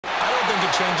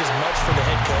changes much for the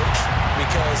head coach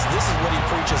because this is what he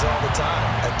preaches all the time.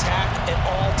 Attack at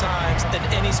all times in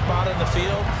any spot on the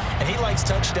field, and he likes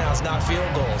touchdowns, not field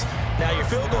goals. Now, your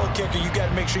field goal kicker, you got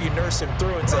to make sure you nurse him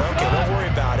through and say, okay, don't worry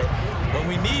about it. When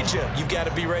we need you, you've got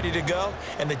to be ready to go.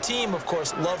 And the team, of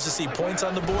course, loves to see points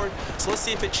on the board. So let's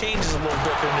see if it changes a little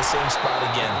bit. They're in the same spot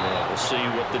again. Well, we'll see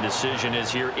what the decision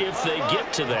is here if they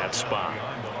get to that spot.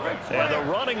 And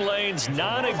the running lane's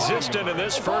non-existent in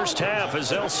this first half as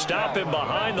they'll stop him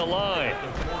behind the line.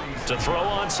 To throw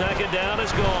on second down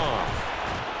is gone.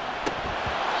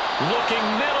 Looking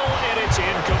middle, and it's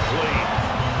incomplete.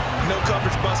 No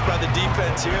coverage bust by the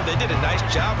defense here. They did a nice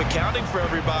job accounting for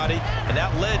everybody, and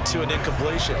that led to an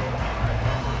incompletion.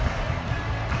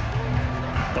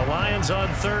 The Lions on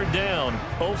third down.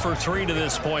 0 for 3 to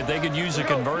this point. They could use a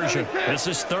conversion. This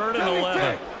is 3rd and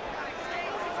 11.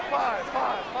 5,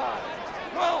 5, 5.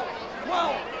 12,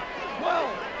 12, 12.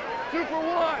 2 for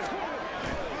 1.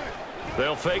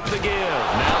 They'll fake the give.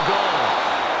 Now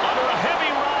gone. Under a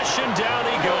heavy rush, and down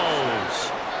he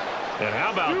goes. And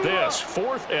how about this?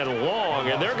 4th and long,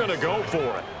 and they're going to go for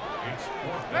it.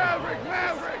 Maverick,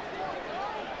 Maverick.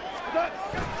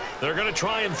 They're going to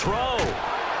try and throw.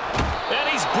 And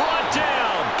he's brought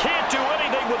down. Can't do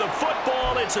anything with a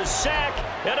football. It's a sack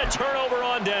and a turnover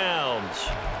on downs.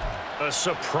 A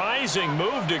surprising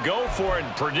move to go for it.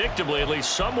 Predictably, at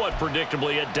least somewhat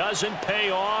predictably, it doesn't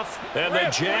pay off. And the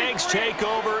Jags take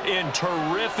over in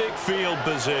terrific field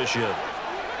position.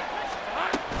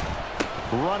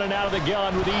 Running out of the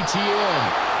gun with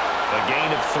ETN. A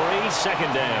gain of 3,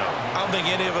 2nd down. I don't think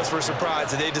any of us were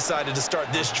surprised that they decided to start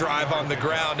this drive on the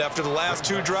ground after the last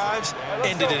 2 drives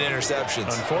ended in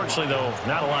interceptions. Unfortunately, though,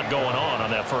 not a lot going on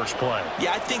that first play.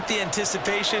 Yeah, I think the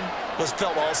anticipation was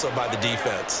felt also by the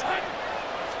defense.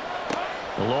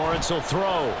 Lawrence will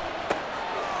throw.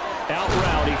 Out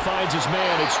route, he finds his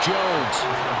man. It's Jones.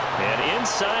 And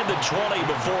inside the 20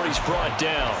 before he's brought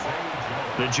down.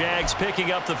 The Jags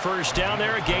picking up the first down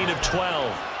there, a gain of 12.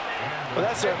 Well,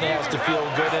 that certainly has to feel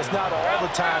good. It's not all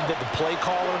the time that the play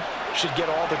caller should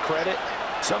get all the credit.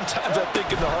 Sometimes I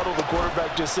think in the huddle, the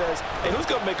quarterback just says, hey, who's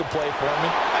going to make a play for me?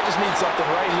 I just need something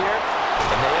right here.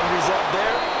 And the end result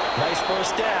there, nice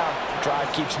first down.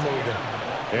 Drive keeps moving.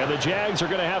 And the Jags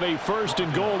are going to have a 1st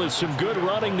and goal as some good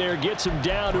running there gets them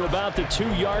down to about the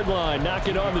 2-yard line,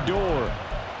 knocking on the door.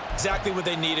 Exactly what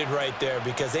they needed right there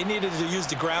because they needed to use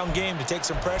the ground game to take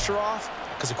some pressure off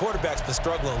because the quarterback's been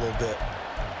struggling a little bit.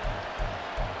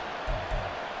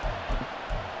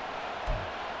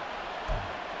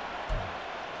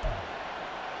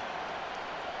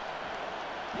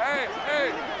 Hey,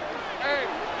 hey, hey.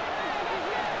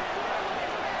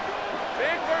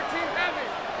 Big 13 heavy.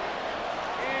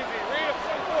 Easy. Read up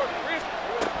some forward.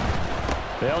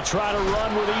 They'll try to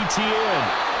run with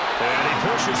ETN. And he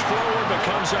pushes forward but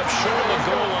comes up short of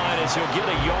the goal line as he'll get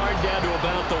a yard down to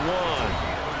about the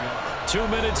 1. 2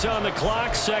 minutes on the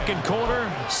clock, 2nd quarter,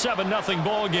 7-0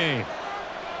 ball game.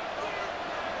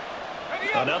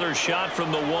 Another shot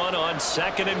from the 1 on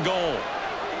 2nd and goal.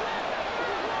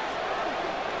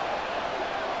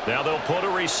 Now they'll put a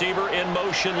receiver in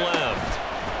motion left.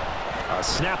 A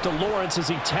snap to Lawrence as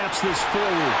he taps this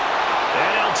forward.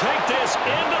 And he'll take this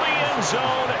into the end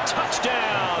zone.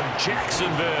 Touchdown,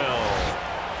 Jacksonville.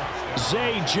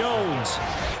 Zay Jones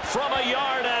from a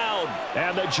yard out.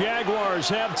 And the Jaguars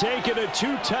have taken a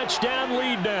 2-touchdown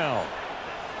lead now.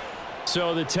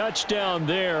 So the touchdown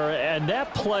there, and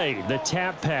that play, the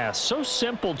tap pass, so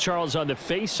simple, Charles, on the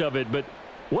face of it, but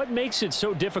what makes it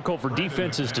so difficult for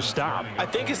defenses to stop? I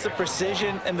think it's the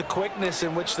precision and the quickness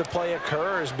in which the play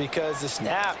occurs because the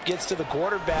snap gets to the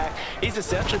quarterback. He's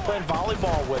essentially playing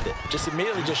volleyball with it, just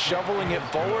immediately just shoveling it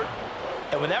forward.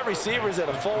 And when that receiver's at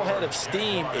a full head of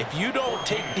steam, if you don't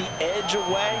take the edge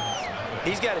away,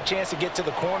 he's got a chance to get to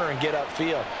the corner and get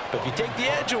upfield. But if you take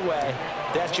the edge away,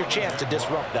 that's your chance to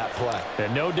disrupt that play.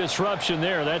 And no disruption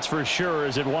there, that's for sure,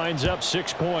 as it winds up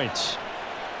 6 points.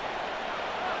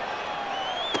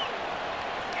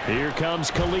 Here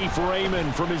comes Khalif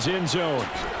Raymond from his end zone.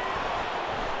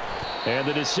 And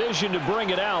the decision to bring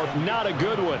it out, not a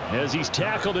good one, as he's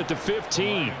tackled at the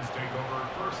 15. Take over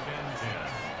 1st and 10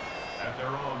 at their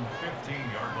own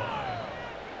 15-yard line.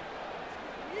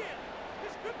 Yeah,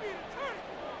 this could be a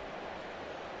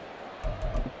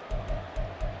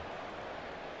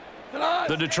turn.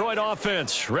 The Detroit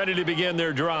offense ready to begin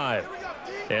their drive.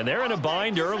 And they're in a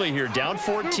bind early here, down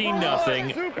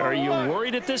 14-0. Are you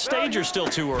worried at this stage or still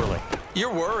too early?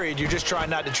 You're worried. You're just trying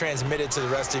not to transmit it to the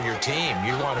rest of your team.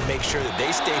 You want to make sure that they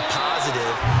stay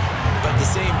positive, but at the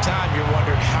same time, you're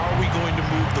wondering, how are we going to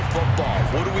move the football?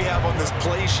 What do we have on this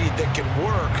play sheet that can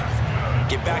work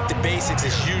Get back to basics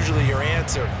is usually your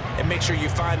answer. And make sure you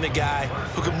find the guy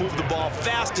who can move the ball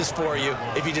fastest for you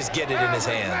if you just get it in his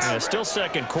hands. Yeah, still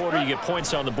second quarter. You get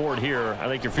points on the board here. I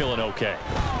think you're feeling okay.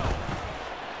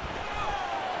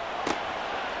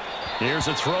 Here's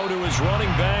a throw to his running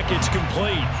back. It's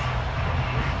complete.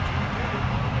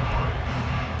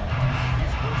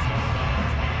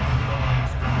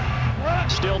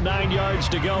 Still 9 yards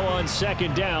to go on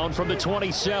second down from the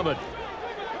 27.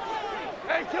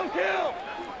 Hey, kill.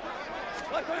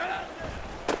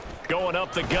 Going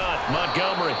up the gut,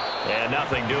 Montgomery. And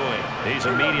nothing doing. He's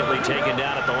immediately taken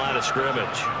down at the line of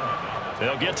scrimmage.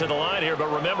 They'll get to the line here, but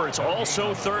remember, it's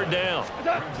also third down.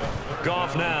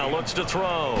 Goff now looks to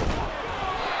throw.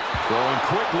 Throwing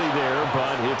quickly there,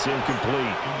 but it's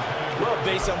incomplete. Well,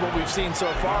 based on what we've seen so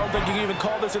far, I don't think you can even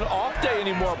call this an off day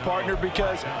anymore, partner,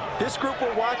 because this group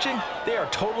we're watching, they are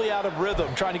totally out of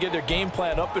rhythm, trying to get their game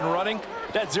plan up and running.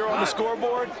 That 0 on the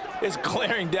scoreboard is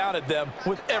glaring down at them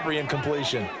with every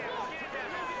incompletion.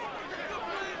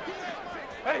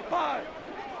 Hey, 5.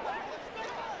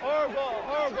 Hard ball.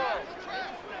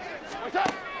 Watch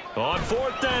out. On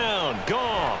fourth down,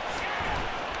 Goff.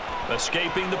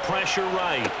 Escaping the pressure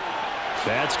right.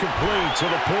 That's complete to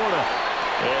Laporta.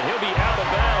 And he'll be out of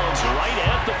bounds right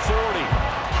at the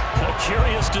 40. A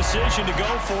curious decision to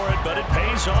go for it, but it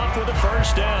pays off with a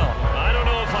first down. I don't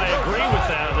know if I agree with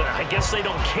that. I guess they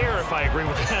don't care if I agree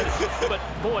with that. But,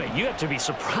 boy, you have to be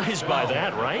surprised by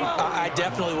that, right? I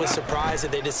definitely was surprised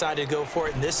that they decided to go for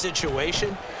it in this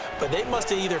situation, but they must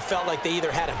have either felt like they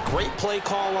either had a great play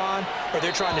call on or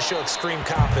they're trying to show extreme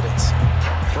confidence.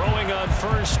 Throwing on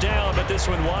first down, but this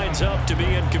one winds up to be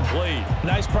incomplete.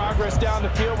 Nice progress down the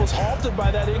field was halted by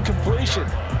that incompletion.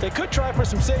 They could try for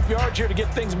some safe yards here to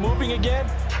get things moving again,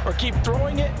 or keep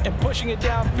throwing it and pushing it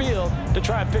downfield to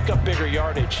try and pick up bigger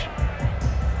yardage.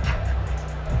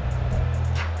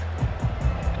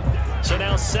 So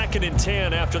now 2nd and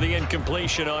 10 after the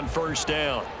incompletion on first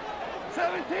down.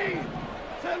 17.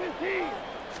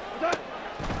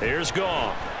 Here's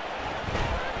Goff.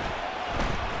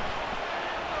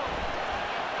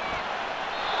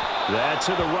 That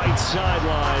to the right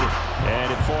sideline,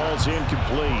 and it falls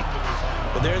incomplete.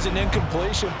 But there's an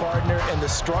incompletion, partner, and the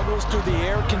struggles through the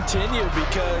air continue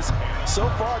because so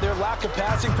far their lack of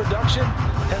passing production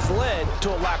has led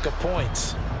to a lack of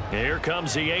points. Here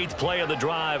comes the 8th play of the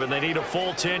drive, and they need a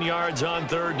full 10 yards on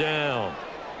third down.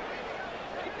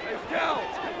 Hey,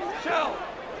 Shell.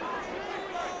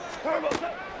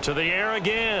 To the air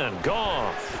again,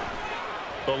 Goff.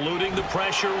 Eluding the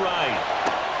pressure right.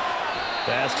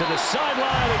 Pass to the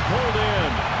sideline and pulled in.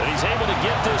 And he's able to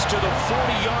get this to the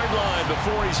 40-yard line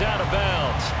before he's out of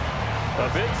bounds. A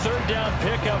big third down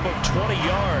pickup of 20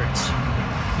 yards.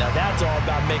 Now that's all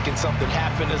about making something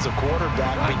happen as a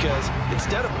quarterback, because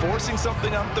instead of forcing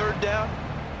something on third down,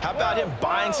 how about him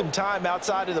buying some time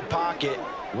outside of the pocket,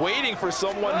 waiting for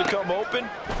someone to come open,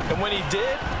 and when he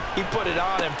did, he put it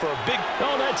on him for a big...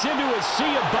 Oh, that's into a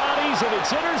sea of bodies, and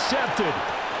it's intercepted.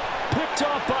 Picked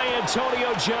off by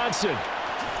Antonio Johnson.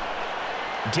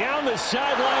 Down the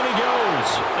sideline he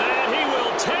goes. And he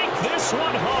will take this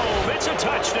one home. It's a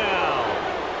touchdown.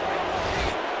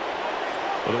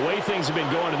 Well, the way things have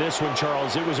been going in this one,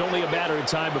 Charles, it was only a matter of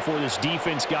time before this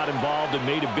defense got involved and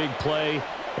made a big play.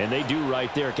 And they do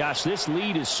right there. Gosh, this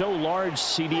lead is so large,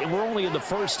 CD, and we're only in the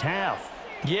first half.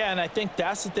 Yeah, and I think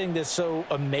that's the thing that's so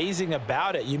amazing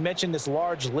about it. You mentioned this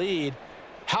large lead.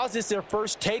 How's this their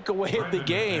first takeaway of the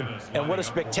game? And what a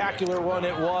spectacular one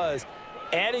it was.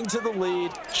 Adding to the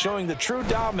lead, showing the true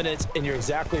dominance, and you're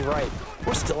exactly right.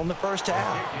 We're still in the first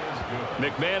half.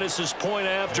 McManus's point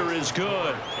after is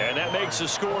good, and that makes the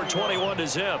score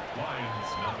 21-0.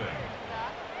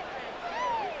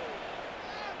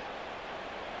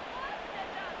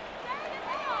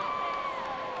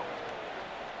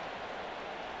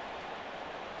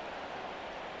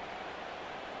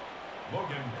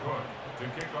 Logan Cook to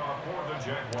kick off for the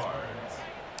Jaguars.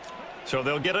 So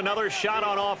they'll get another shot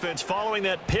on offense following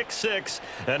that pick six,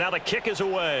 and now the kick is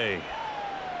away.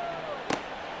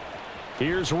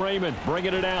 Here's Raymond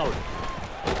bringing it out.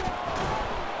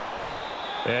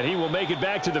 And he will make it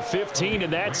back to the 15,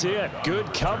 and that's it.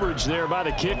 Good coverage there by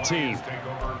the kick team. Take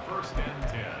over 1st and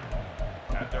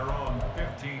 10 at their own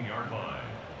 15-yard line.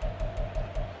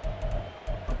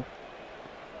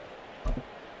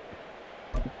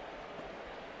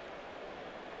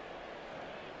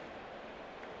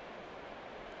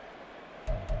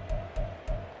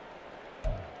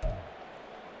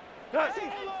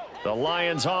 The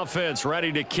Lions offense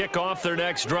ready to kick off their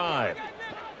next drive.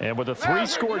 And with a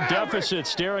 3-score deficit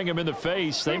staring them in the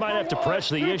face, they might have to press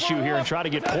the issue here and try to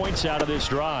get points out of this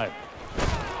drive.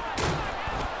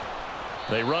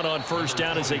 They run on first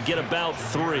down as they get about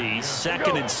 3.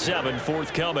 2nd and 7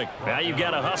 forthcoming. Now you've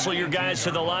got to hustle your guys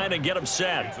to the line and get them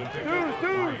set.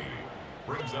 Dude.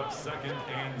 Brings up 2nd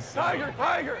and 7.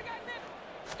 Tiger.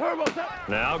 Turbo.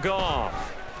 Now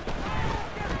Goff.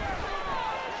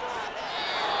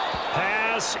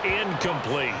 Pass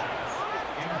incomplete.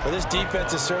 Well, this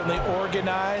defense is certainly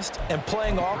organized and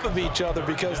playing off of each other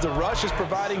because the rush is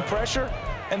providing pressure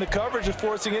and the coverage is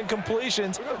forcing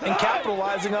incompletions and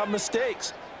capitalizing on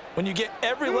mistakes. When you get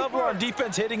every level on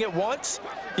defense hitting at once,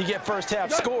 you get first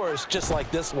half scores just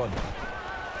like this one.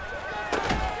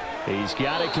 He's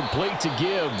got it complete to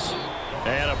Gibbs.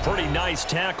 And a pretty nice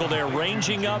tackle there,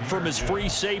 ranging up from his free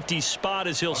safety spot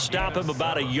as he'll stop him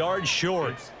about a yard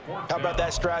short. How about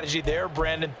that strategy there,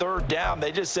 Brandon? 3rd down,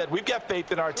 they just said, we've got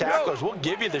faith in our tacklers. We'll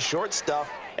give you the short stuff,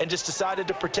 and just decided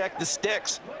to protect the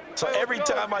sticks. So every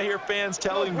time I hear fans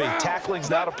telling me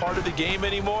tackling's not a part of the game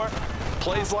anymore,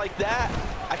 plays like that,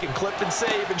 I can clip and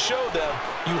save and show them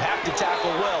you have to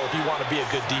tackle well if you want to be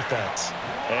a good defense.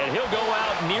 And he'll go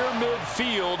out near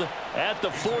midfield at the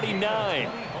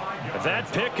 49.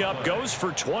 That pickup goes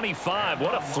for 25.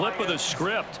 What a flip of the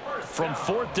script from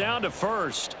 4th down to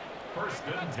 1st.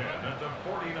 1st and 10 at the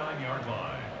 49-yard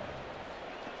line.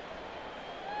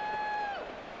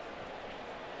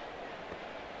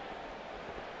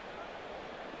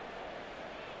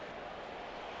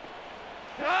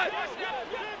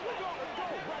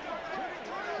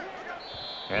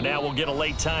 And now we'll get a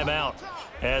late timeout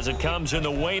as it comes in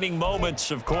the waning moments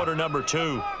of quarter number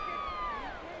 2.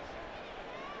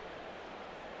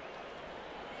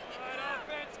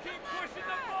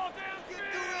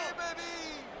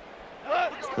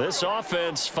 This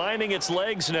offense finding its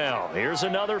legs now. Here's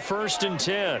another 1st and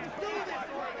 10.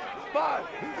 5.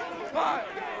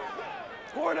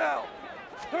 4 down.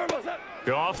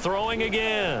 Goff throwing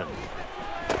again.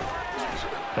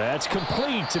 That's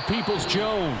complete to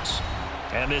Peoples-Jones.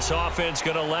 And this offense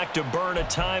going to elect to burn a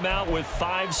timeout with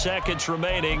 5 seconds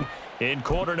remaining in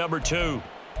quarter number 2.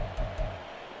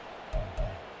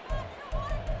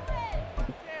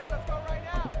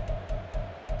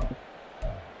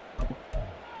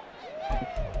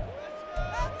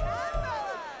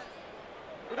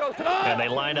 And they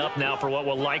line up now for what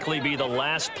will likely be the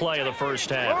last play of the first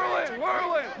half.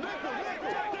 Whirling.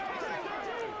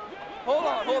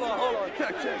 Hold on.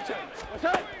 Check. What's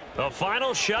that? The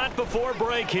final shot before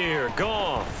break here.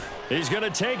 Goff. He's going to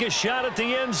take a shot at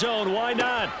the end zone. Why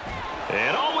not?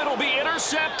 And it'll be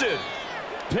intercepted.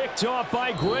 Picked off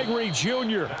by Gregory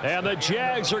Jr. And the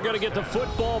Jags are going to get the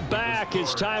football back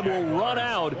as time will run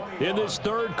out in this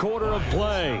 3rd quarter of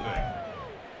play.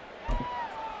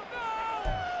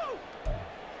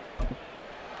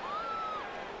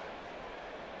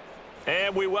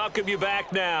 And we welcome you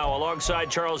back now.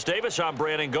 Alongside Charles Davis, I'm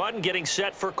Brandon Gaudin, getting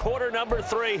set for quarter number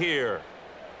 3 here.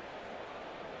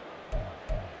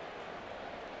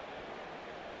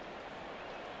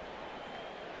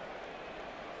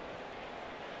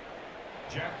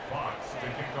 Jack Fox to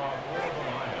kick off for the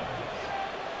Lions.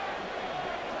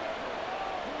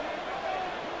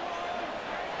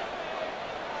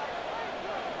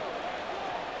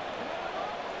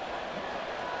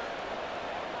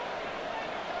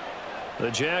 The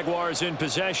Jaguars in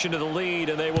possession of the lead,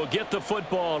 and they will get the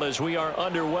football as we are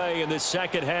underway in the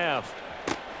 2nd half.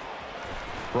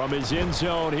 From his end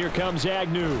zone, here comes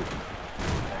Agnew.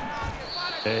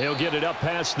 And he'll get it up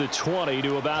past the 20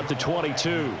 to about the 22.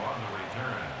 On the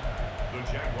return, the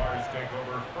Jaguars take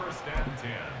over 1st and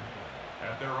 10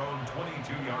 at their own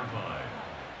 22-yard line.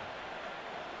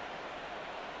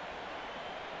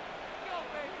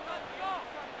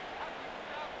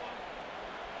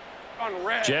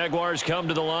 Jaguars come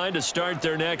to the line to start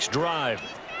their next drive.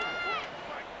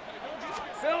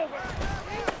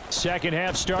 Second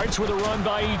half starts with a run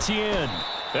by Etienne.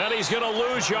 And he's going to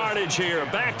lose yardage here.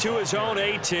 Back to his own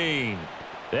 18.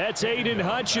 That's Aiden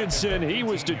Hutchinson. He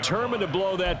was determined to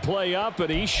blow that play up, and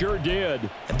he sure did.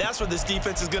 And that's what this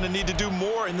defense is going to need to do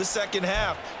more in the 2nd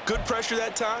half. Good pressure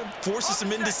that time, forces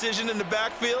some indecision in the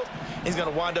backfield. He's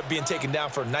going to wind up being taken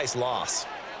down for a nice loss.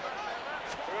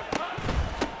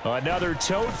 Another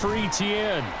tote for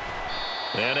Etienne.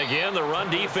 And again, the run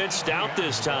defense stout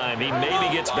this time. He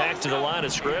maybe gets back to the line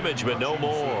of scrimmage, but no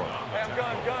more.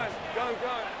 Gun.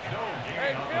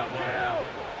 Hey, kill.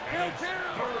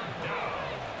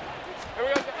 Here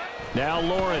we go. Now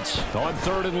Lawrence on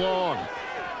 3rd and long.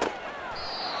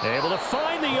 Able to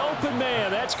find the open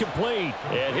man. That's complete.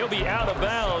 And he'll be out of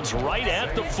bounds right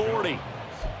at the 40.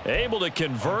 Able to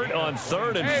convert on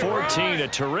 3rd and 14. A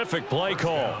terrific play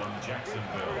call.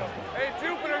 Hey,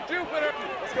 Jupiter.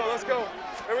 Let's go.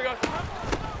 Here we go.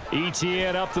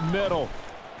 Etienne up the middle.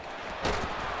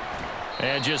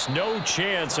 And just no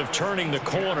chance of turning the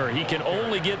corner. He can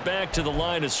only get back to the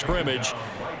line of scrimmage.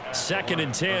 2nd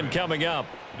and 10 coming up.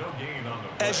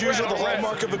 As usual, the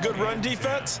hallmark of a good run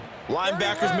defense,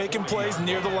 linebackers making plays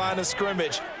near the line of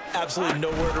scrimmage. Absolutely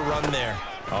nowhere to run there.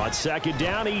 On 2nd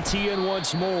down, ETN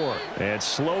once more. And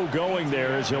slow going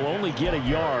there as he'll only get a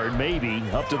yard, maybe,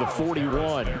 up to the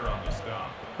 41.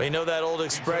 We know that old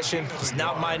expression, it's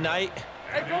not my night.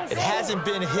 It hasn't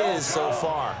been his so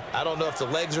far. I don't know if the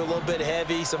legs are a little bit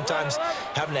heavy. Sometimes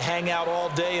having to hang out all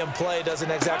day and play doesn't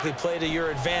exactly play to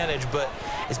your advantage, but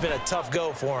it's been a tough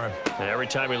go for him. And every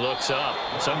time he looks up,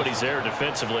 somebody's there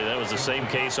defensively. That was the same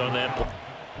case on that play.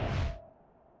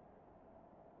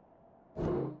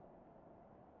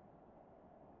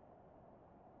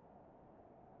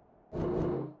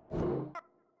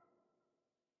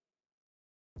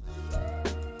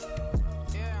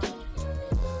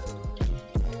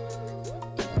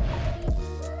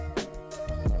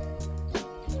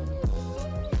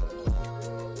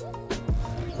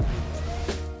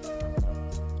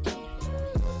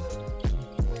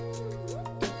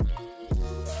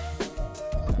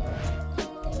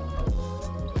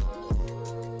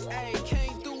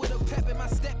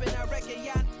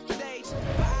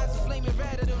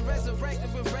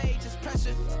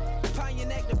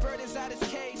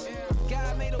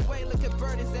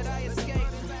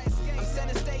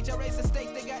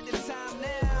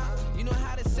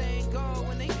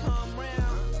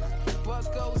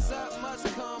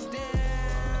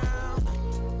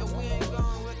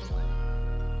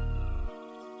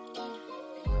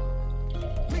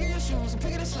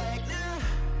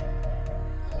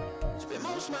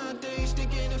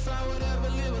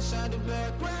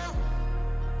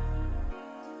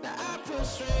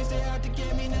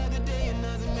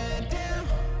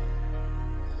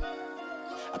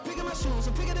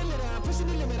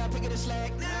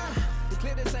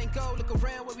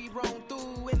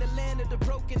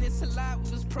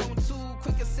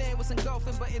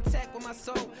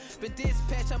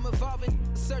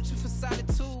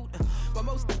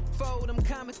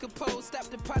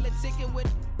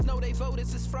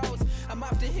 I'm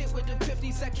off the hit with the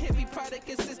 50s. I can't be product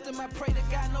consistent. I pray to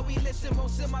God, no, he listen.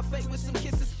 Won't send my fate with some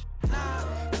kisses. Nah,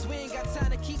 cause we ain't got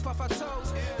time to keep off our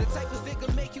toes. The type of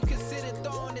vigor make you consider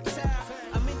throwing the towel.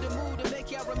 I'm in the mood to make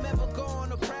y'all remember going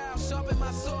to proud. Sharpen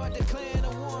my sword, declaring the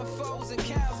war on foes and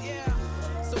cows, yeah.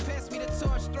 So pass me the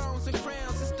torch, thrones and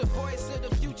crowns. It's the voice of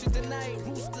the future tonight.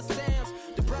 Rooster sounds.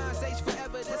 The Bronze Age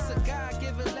forever. This a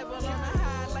God-given level on a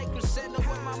high like crescendo.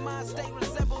 When my mind state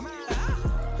resemble me.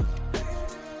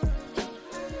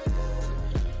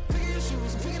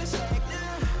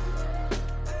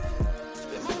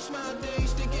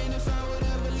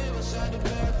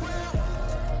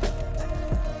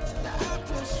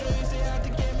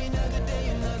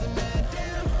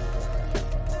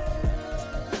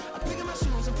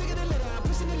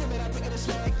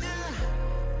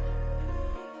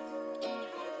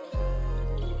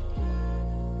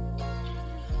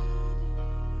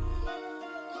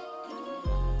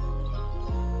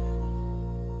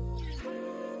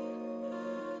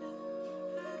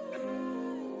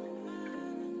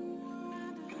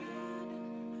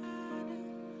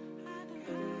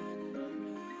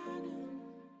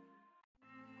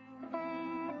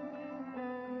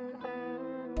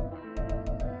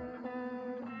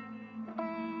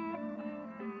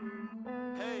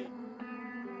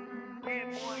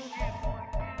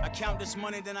 I count this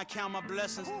money, then I count my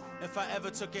blessings. If I ever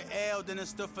took an L, then it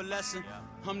stood for lesson.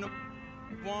 I'm the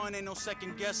one, ain't no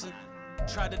second guessing.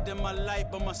 Tried to dim my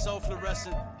light, but my soul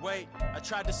fluorescent. Wait, I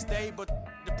tried to stay, but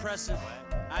depressing.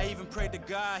 I even prayed to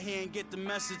God, he ain't get the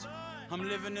message. I'm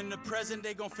living in the present,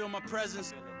 they gon' feel my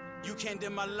presence. You can't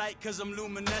dim my light, cause I'm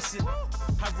luminescent.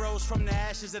 I rose from the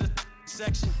ashes of the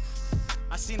section.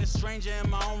 I seen a stranger in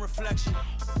my own reflection.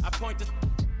 I point the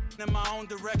in my own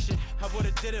direction. I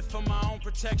would've did it for my own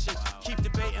protection. Keep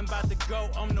debating about the GOAT.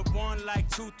 I'm the one like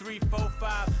 2, 3, 4,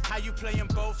 5. How you playing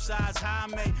both sides? How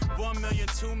I made 1 million,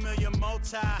 2 million,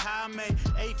 multi. How I made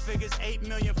 8 figures, 8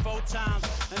 million, 4 times.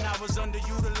 And I was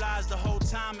underutilized the whole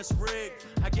time. It's rigged.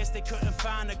 I guess they couldn't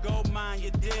find a gold mine,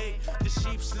 you dig? The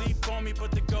sheep sleep on me,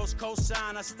 but the ghost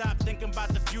cosign. I stopped thinking about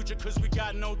the future cause we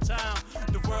got no time.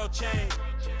 The world changed.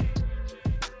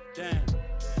 Damn.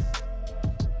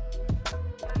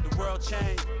 The world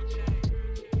changed.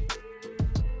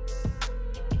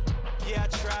 Yeah, I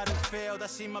tried and failed. I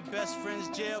seen my best friends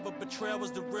jail, but betrayal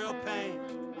was the real pain.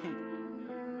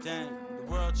 Damn,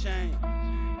 the world changed.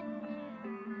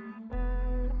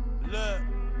 Look,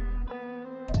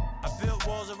 I built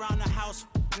walls around the house,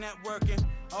 networking.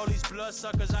 All these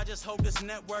bloodsuckers, I just hope this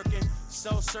networking.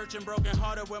 Soul searching, broken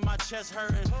hearted with my chest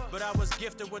hurting. But I was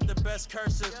gifted with the best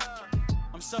cursive.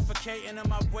 I'm suffocating and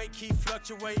my weight keep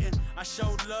fluctuating. I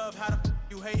showed love, how the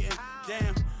you hating?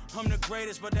 Damn, I'm the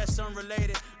greatest, but that's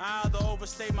unrelated. I either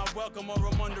overstay my welcome or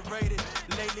I'm underrated.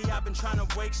 Lately I've been trying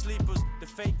to wake sleepers. The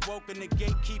fake woke and the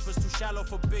gatekeepers. Too shallow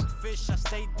for big fish, I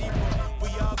stay deeper. We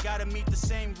all gotta meet the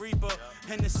same reaper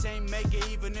and the same maker,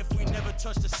 even if we never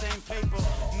touch the same paper.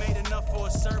 Made enough for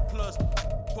a surplus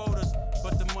quotas,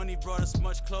 but the money brought us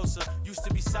much closer. Used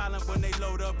to be silent when they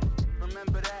load up.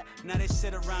 Remember that? Now they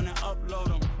sit around and upload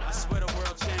them. I swear the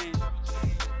world changed.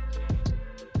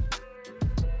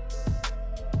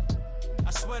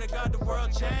 I swear to God the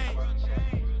world changed.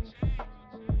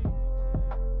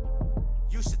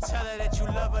 Used to tell her that you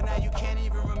love her, now you can't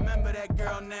even remember that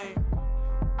girl name.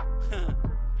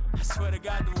 I swear to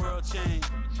God the world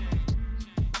changed.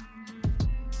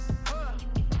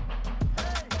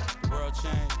 The world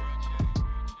changed.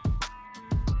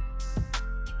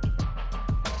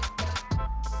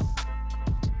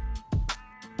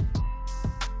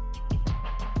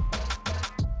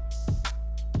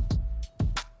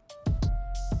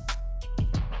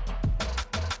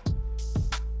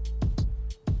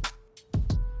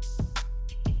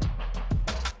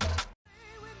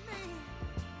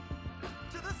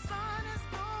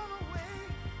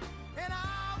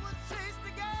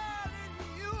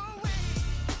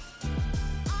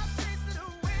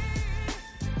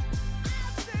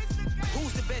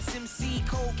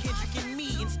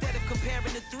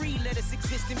 Let us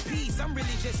exist in peace. I'm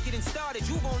really just getting started.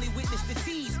 You've only witnessed the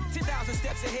tease. 10,000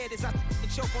 steps ahead as I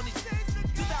choke on it.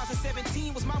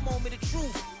 2017 was my moment of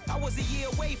truth. I was a year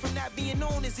away from not being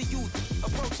known as a youth.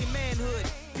 Approaching manhood.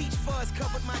 Peach fuzz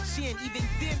covered my chin. Even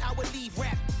then I would leave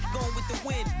rap going with the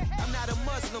wind. I'm not a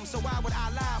Muslim, so why would I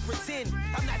lie or pretend?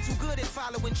 I'm not too good at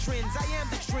following trends. I am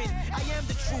the trend. I am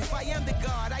the truth. I am the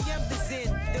God. I am the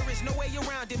Zen. There is no way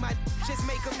around it. My just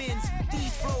make amends.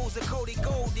 These flows are coated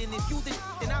golden. If you the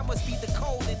then I must be the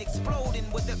cold and exploding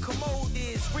what the commode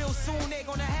is. Real soon they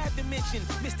gonna have to mention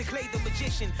Mr. Clay the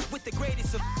magician with the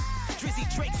greatest of Drizzy,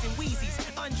 Drakes, and Wheezies,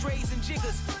 Andres and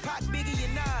Jiggers, Pac, Biggie,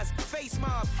 and Nas, Face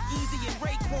Mob, Easy, and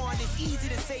Raekwon. It's easy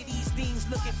to say these things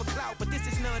looking for clout, but this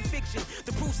is non-fiction.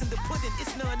 The proof's in the pudding,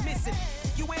 it's none missing.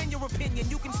 You and your opinion,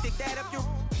 you can stick that up your...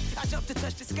 I jumped to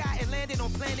touch the sky and landed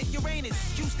on planet Uranus.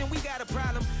 Houston, we got a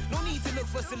problem. No need to look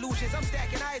for solutions. I'm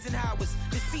stacking Eisenhowers.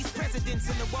 Deceased presidents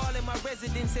in the wall in my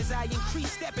residence as I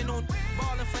increase stepping on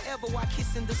ballin' forever while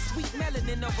kissing the sweet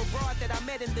melanin of a broad that I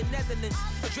met in the Netherlands.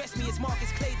 Address me as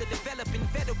Marcus Clay, the developing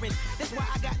veteran. That's why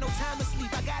I got no time to sleep.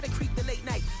 I gotta creep the late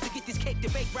night to get this cake to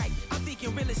bake right. I'm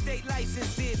thinking real estate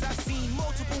licenses. I've seen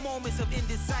multiple moments of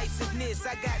indecisiveness.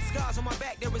 I got scars on my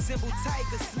back that resemble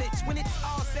tiger slits. When it's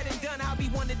all said and done, I'll be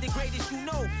one of the greatest you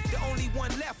know. The only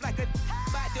one left like a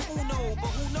by the Uno.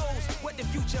 But who knows what the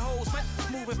future holds. My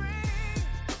moving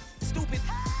stupid.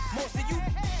 Most of you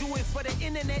do it for the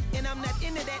internet, and I'm not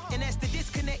into that. And that's the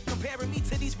disconnect. Comparing me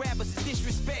to these rappers is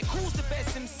disrespect. Who's the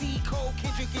best MC? Cole,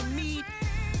 Kendrick, and me?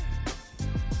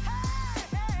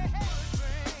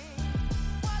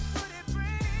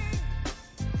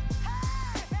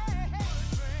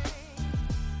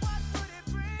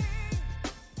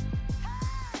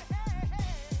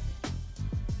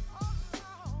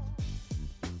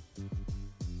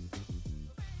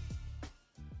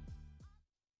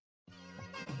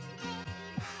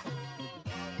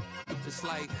 It's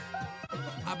like,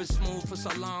 I've been smooth for so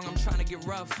long, I'm trying to get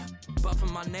rough.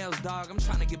 Buffing my nails, dog, I'm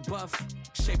trying to get buff.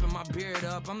 Shaping my beard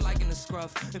up, I'm liking the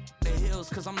scruff. The hills,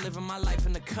 cause I'm living my life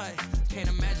in the cut. Can't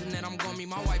imagine that I'm gonna meet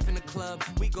my wife in the club.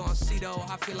 We gon' see though,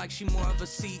 I feel like she more of a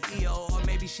CEO. Or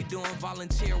maybe she doing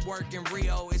volunteer work in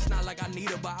Rio. It's not like I need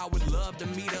her, but I would love to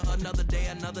meet her. Another day,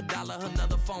 another dollar,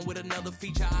 another phone with another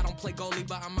feature. I don't play goalie,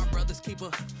 but I'm my brother's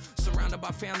keeper. Surrounded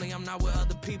by family, I'm not with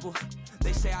other people.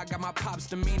 They say I got my pop's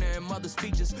demeanor and mother's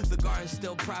features. The garden's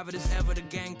still private as ever. The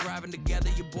gang thriving together.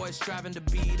 Your boys striving to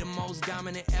be the most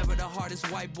dominant ever. The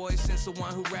hardest white boy since the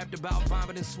one who rapped about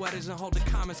vomiting sweaters and holding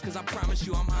comments. Cause I promise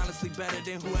you I'm honestly better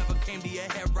than whoever came to your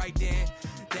head right then.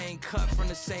 They ain't cut from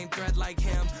the same thread like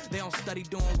him. They don't study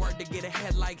doing work to get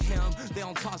ahead like him. They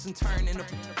don't toss and turn in the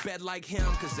bed like him.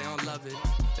 Cause they don't love it.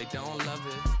 They don't love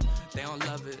it. They don't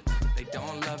love it. They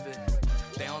don't love it.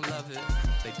 They don't love it.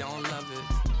 They don't love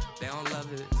it. They don't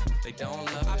love it. they don't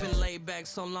love it. I've been laid back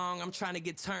so long, I'm trying to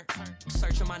get turned.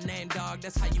 Searching my name, dog,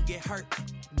 that's how you get hurt.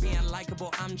 Being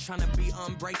likable, I'm trying to be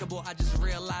unbreakable. I just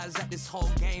realized that this whole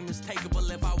game is takeable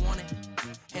if I want it.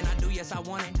 And I do, yes, I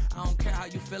want it. I don't care how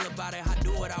you feel about it, I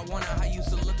do what I want it. I used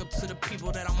to look up to the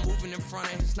people that I'm moving in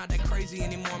front of. It's not that crazy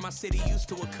anymore, my city used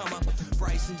to it come up.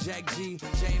 Bryce and Jack G,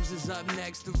 James is up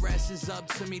next, the rest is up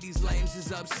to me. These lames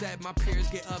is upset, my peers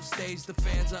get upstaged, the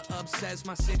fans are obsessed.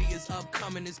 My city is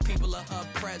upcoming, its people are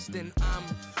oppressed. And I'm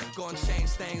gonna change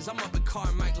things. I'm up at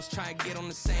Carmichael's trying to get on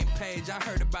the same page. I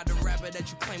heard about the rapper that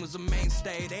you claim was a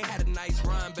mainstay. They had a nice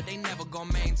run, but they never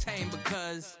gonna maintain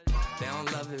because they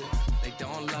don't love it, they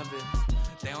don't love it,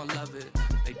 they don't love it,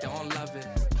 they don't love it,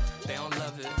 they don't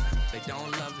love it, they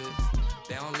don't love it,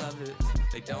 they don't love it,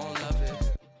 they don't love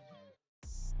it.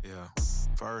 Yeah.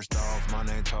 First off, my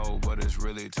name Toad, but it's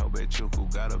really Tobe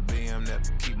Chuku. Got a BM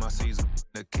that keep my season,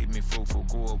 that keep me fruitful.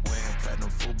 Grew up wearing platinum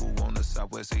FUBU on the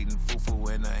southwest eating fufu.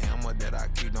 And a hammer that I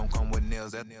keep don't come with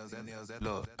nails.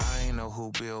 Look, I ain't know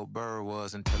who Bill Burr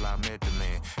was until I met the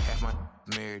man. Half my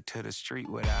married to the street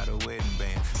without a wedding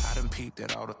band. I done peeped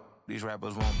that all these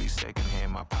rappers won't be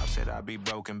secondhand. My pop said I'd be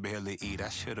broken, barely eat. I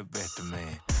should've bet the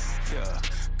man. Yeah,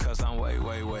 cause I'm way,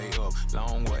 way, way up.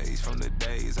 Long ways from the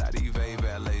days I evade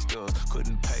valet stores.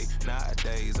 Couldn't pay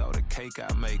nowadays. All the cake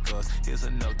I make us is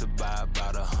enough to buy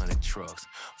about 100 trucks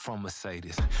from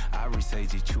Mercedes. I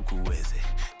resage Chukwueze,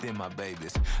 then my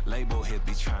babies. Label hit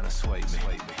be trying to sway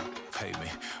me. Pay me.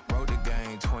 Wrote the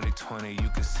game 2020, you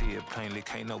can see it plainly.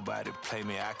 Can't nobody play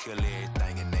me. I kill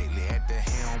everything innately. At the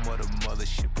helm of the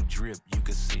mothership with drip, you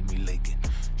can see me leaking.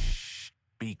 Shh,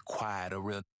 be quiet, a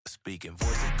real speaking.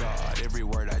 Voice of God, every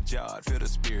word I jot. Feel the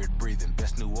spirit breathing.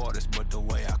 Best new artist, but the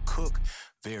way I cook,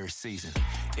 very seasoned.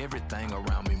 Everything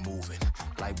around me moving,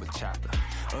 like bachata.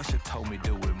 Usher told me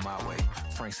do it my way.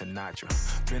 Frank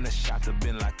Sinatra. Been a shotter,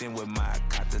 been locked in with my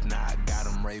katas. Now I got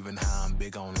them raving how I'm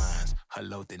big on lines.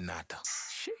 Hello, Denata.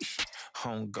 Sheesh.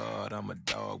 On God, I'm a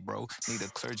dog, bro. Need a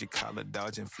clergy collar,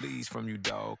 dodging fleas from you,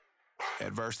 dog.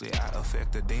 Adversely, I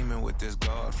affect a demon with this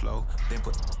God flow. Then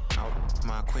put out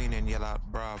my queen and yell out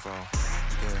bravo.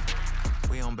 Yeah,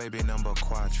 we on baby number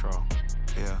quattro.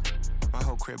 Yeah, my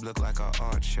whole crib look like a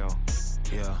art show.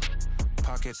 Yeah,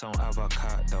 pockets on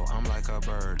avocado. I'm like a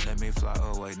bird, let me fly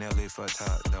away. Nelly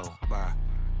Furtado, bye.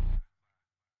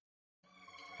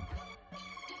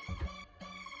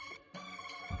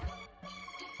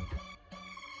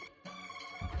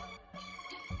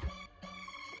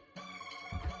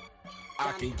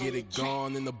 I can get it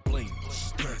gone in a blink.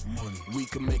 Stack money. We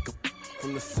can make a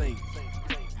from the sink.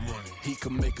 Money. He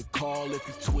can make a call if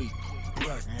he tweet.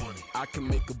 Black money. I can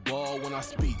make a ball when I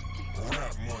speak.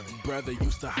 Rap money. Brother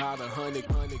used to hide 100.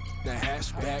 The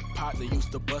hashback partner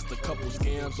used to bust a couple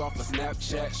scams off of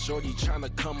Snapchat. Shorty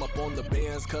tryna come up on the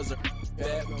bands cause of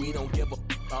that. We don't give a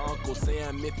Uncle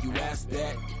Sam if you ask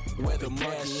that. Where the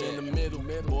money in the middle.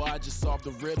 Boy, I just solved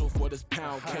the riddle for this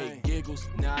pound cake. Giggles,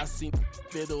 now I see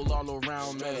fiddle all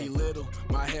around me. He little,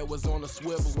 my head was on a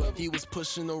swivel. He was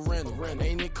pushing a rental.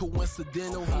 Ain't it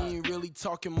coincidental? He ain't really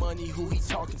talking money, who he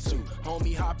talking to?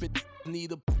 Homie, hop it,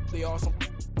 need a they awesome.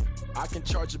 I can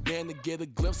charge a band to get a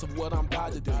glimpse of what I'm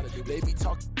about to do. They be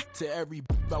talking to every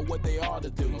about what they ought to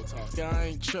do. Yeah, I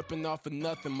ain't tripping off of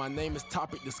nothing. My name is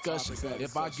Topic Discussion.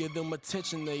 If I give them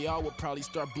attention, they all would probably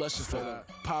start blushing. So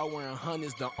power and hunt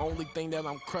is the only thing that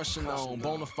I'm crushing on.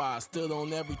 Bonafide, stood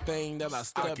on everything that I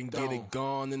stepped on. I can get it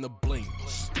gone in a blink.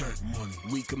 Stack money.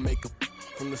 We can make a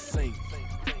from the sink.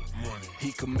 Money.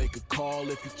 He can make a call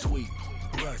if he tweet.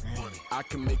 Black money. I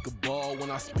can make a ball when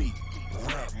I speak.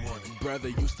 Rap money. Brother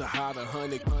used to hide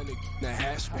 100. The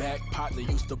hashback partner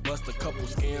used to bust a couple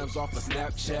scams off of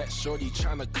Snapchat. Shorty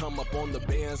tryna come up on the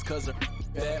bands cause of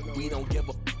that. We don't give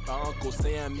a Uncle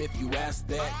Sam if you ask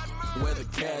that. Where the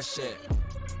cash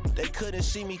at? They couldn't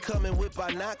see me coming with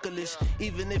binoculars.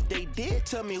 Even if they did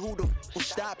tell me who the was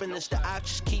stopping us, the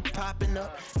options keep popping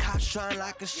up. Cops trying to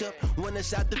lock us up. When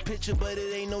it's out the picture, but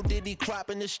it ain't no Diddy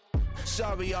cropping this.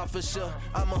 Sorry, officer,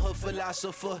 I'm a hood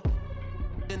philosopher.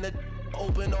 In the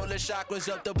open all the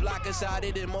chakras up the block inside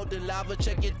it and molten lava.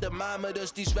 Check your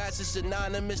thermometers. These rats is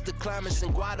anonymous. The climates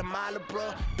in Guatemala,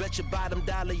 bro. Bet your bottom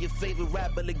dollar your favorite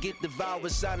rapper to get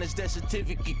devoured. Sign his death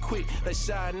certificate quick. Like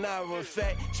sayonara. In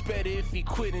fact, it's better if he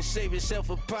quit and save himself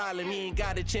a problem. He ain't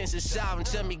got a chance to solve him.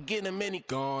 Tell me get him any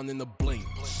gone in a blink.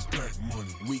 Stack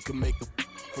money. We can make a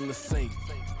from the sink.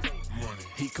 Money.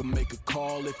 He can make a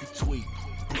call if he tweet.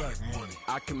 Black money.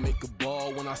 I can make a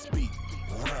ball when I speak.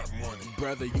 Rap money.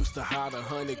 Brother used to hide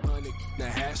 100. The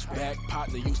hashback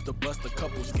partner used to bust a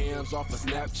couple scams off of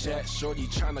Snapchat. Shorty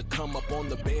tryna come up on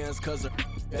the bands cause of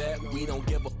that. We don't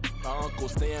give a My Uncle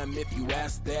Sam, if you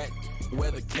ask that,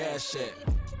 where the cash at?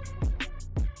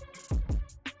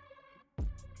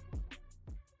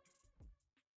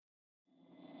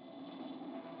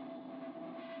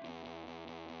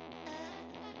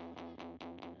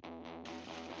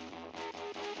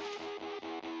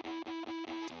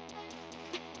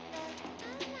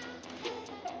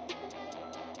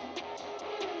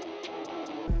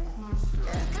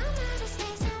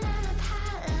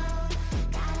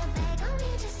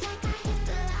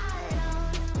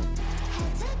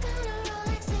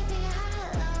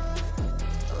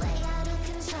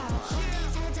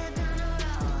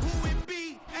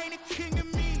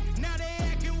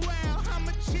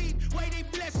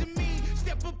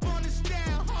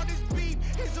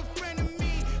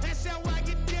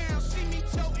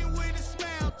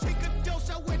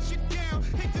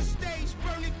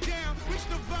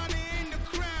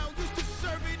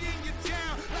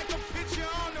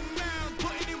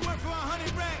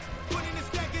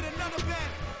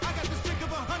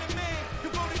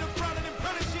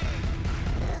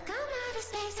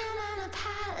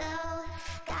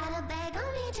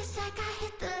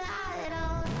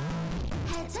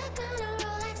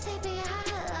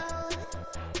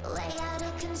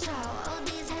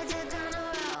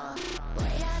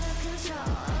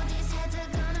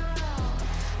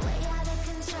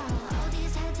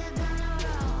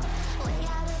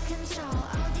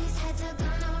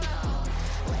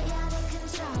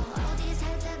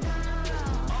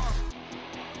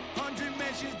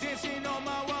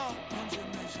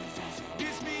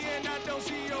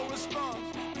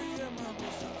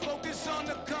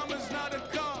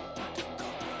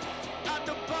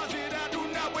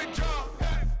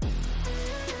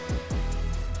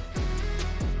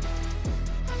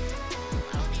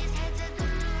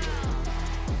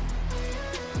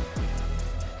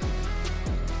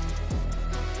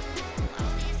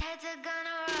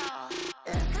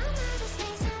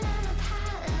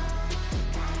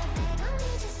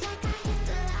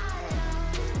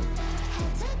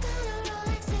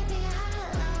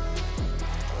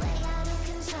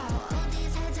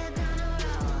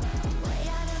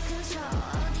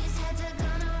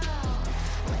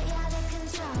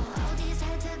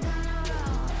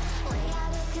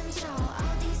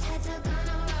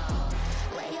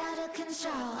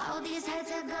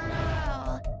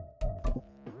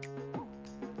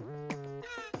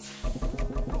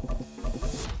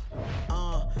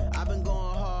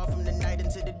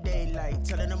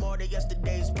 Telling them all that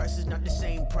yesterday's price is not the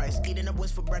same price. Eating up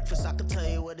wings for breakfast, I can tell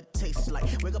you what it tastes like.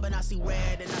 Wake up and I see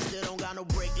red and I still don't got no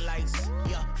brake lights.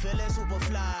 Yeah, feeling super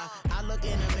fly. I look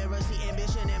in the mirror, see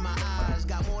ambition in my eyes.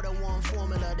 Got more than one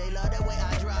formula, they love the way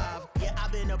I drive. Yeah,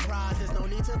 I've been apprised, there's no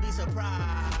need to be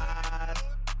surprised.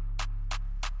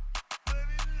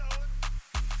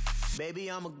 Baby,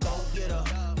 I'm a go-getter,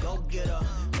 go-getter.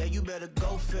 Yeah, you better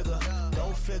go figure,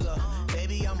 go figure.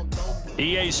 Baby, I'm a go-getter.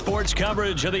 EA Sports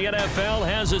coverage of the NFL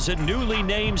has us at newly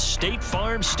named State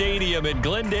Farm Stadium in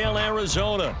Glendale,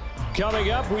 Arizona. Coming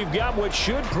up, we've got what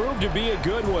should prove to be a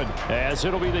good one, as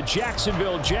it'll be the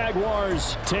Jacksonville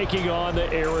Jaguars taking on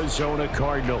the Arizona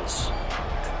Cardinals.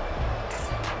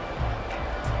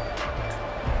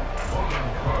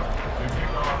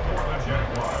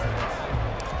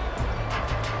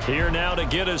 Here now to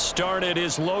get us started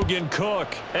is Logan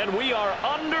Cook, and we are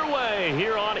underway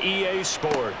here on EA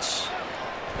Sports.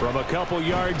 From a couple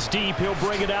yards deep, he'll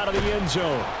bring it out of the end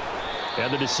zone.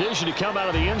 And the decision to come out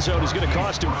of the end zone is going to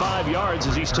cost him 5 yards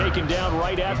as he's taken down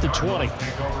right at the 20.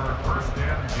 Take over first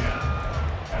and 10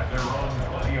 at their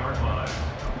own 20-yard line.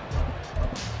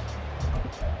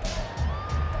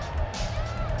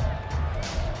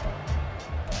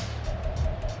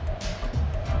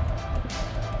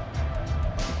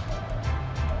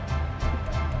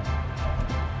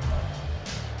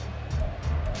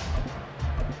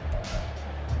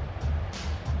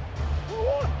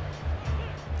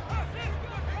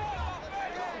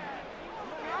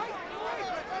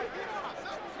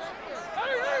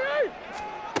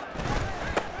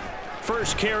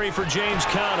 First carry for James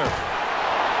Conner.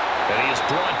 And he is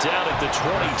brought down at the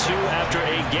 22 after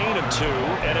a gain of 2,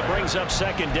 and it brings up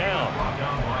second down.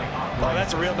 Well,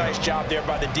 that's a real nice job there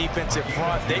by the defensive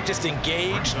front. They just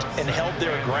engaged and held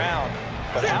their ground.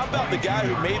 But how about the guy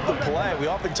who made the play? We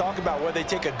often talk about whether they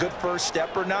take a good first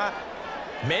step or not.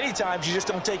 Many times you just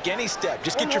don't take any step.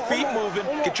 Just get your feet moving,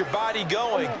 get your body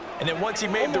going, and then once he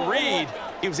made the read,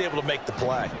 he was able to make the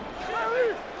play.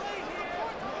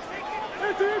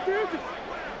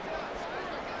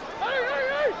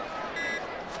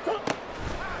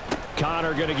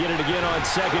 Conner going to get it again on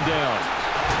second down.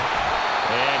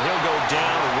 And he'll go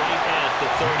down right at the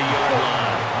 30-yard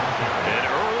line. An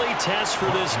early test for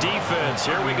this defense.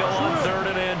 Here we go on 3rd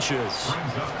and inches.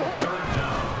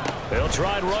 They'll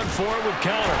try and run for it with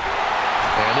Connor.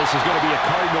 And this is going to be a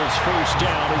Cardinals first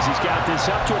down as he's got this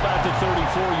up to about the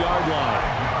 34-yard line.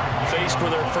 Faced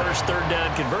with their first 3rd down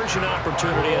conversion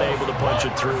opportunity and able to punch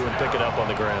it through and pick it up on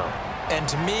the ground. And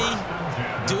to me,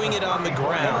 doing it on the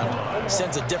ground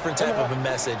sends a different type of a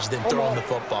message than throwing the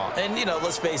football. And, you know,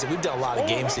 let's face it, we've done a lot of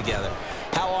games together.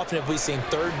 How often have we seen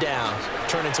 3rd down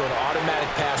turn into an automatic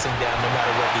passing down no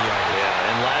matter what the yard is? Yeah,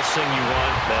 and last thing you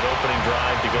want, that opening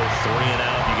drive to go 3 and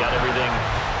out. You got everything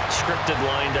scripted,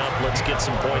 lined up. Let's get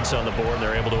some points on the board, and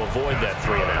they're able to avoid that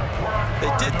 3 and out. They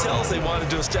did tell us they wanted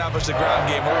to establish the ground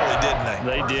game early, didn't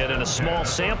they? They did, and a small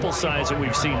sample size that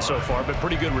we've seen so far, but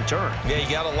pretty good return. Yeah, you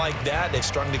got to like that. They've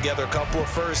strung together a couple of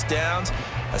first downs,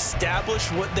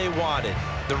 established what they wanted,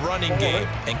 the running game.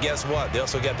 And guess what? They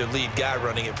also got their lead guy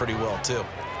running it pretty well, too.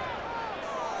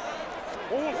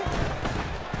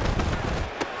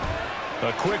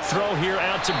 A quick throw here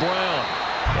out to Brown.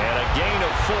 And a gain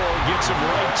of 4 gets him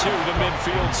right to the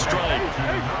midfield stripe.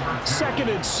 2nd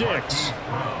and 6.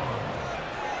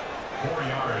 4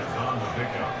 yards on the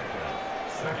pickup.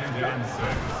 2nd and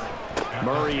 6.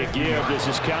 Murray a give. This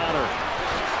is Connor.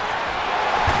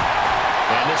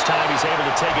 And this time he's able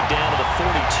to take it down to the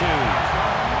 42.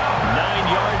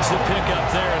 9 yards to pick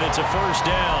up there, and it's a first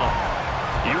down.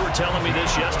 You were telling me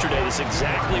this yesterday. This is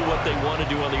exactly what they want to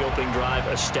do on the opening drive,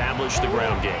 establish the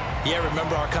ground game. Yeah,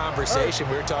 remember our conversation?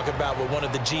 We were talking about what one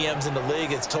of the GMs in the league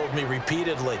has told me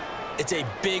repeatedly. It's a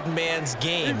big man's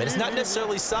game, and it's not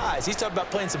necessarily size. He's talking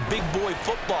about playing some big boy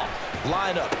football.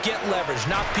 Line up, get leverage,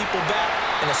 knock people back,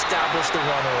 and establish the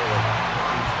run early.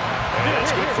 And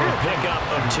that's good for a pickup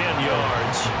of 10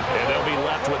 yards. And they'll be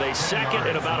left with a 2nd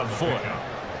and about a foot.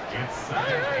 It's 2nd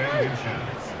and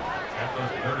inches at the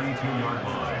 32-yard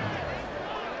line.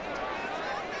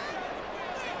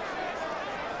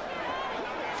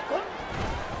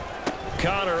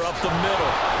 Connor up the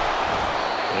middle.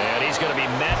 And he's going to be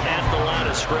met at the line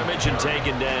of scrimmage and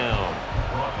taken down.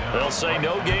 They'll say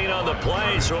no gain on the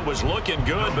play, so it was looking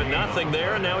good, but nothing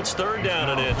there, and now it's 3rd down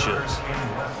and inches.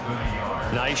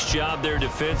 Nice job there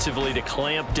defensively to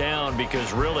clamp down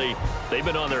because really they've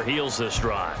been on their heels this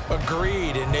drive.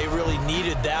 Agreed, and they really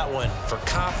needed that one for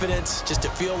confidence, just to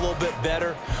feel a little bit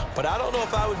better. But I don't know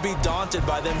if I would be daunted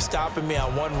by them stopping me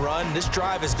on one run. This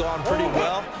drive has gone pretty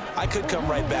well. I could come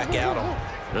right back at them.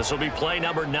 This will be play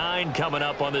number 9 coming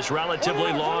up on this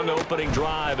relatively long opening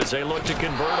drive as they look to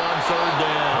convert on 3rd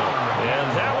down.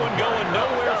 And that one going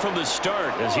nowhere from the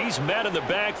start as he's met in the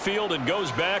backfield and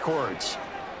goes backwards.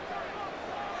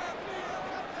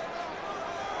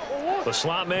 The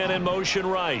slot man in motion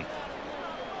right.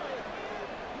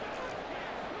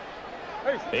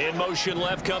 In motion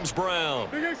left comes Brown.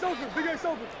 Big Ace open, Big Ace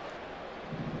open.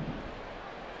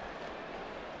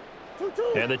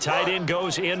 And the tight end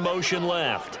goes in motion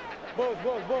left. Buzz.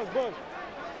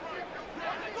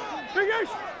 Big Ace.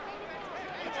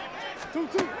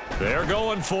 2-2. They're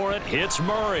going for it. Hits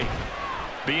Murray.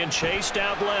 Being chased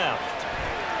out left.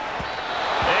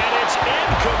 And it's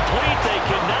incomplete. They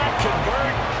cannot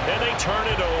convert, and they turn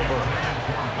it over.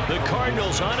 The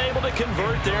Cardinals unable to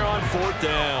convert there on 4th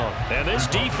down. And this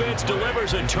defense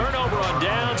delivers a turnover on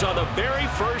downs on the very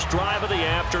first drive of the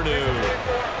afternoon.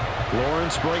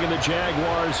 Lawrence bringing the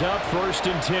Jaguars up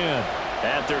 1st and 10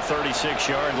 at their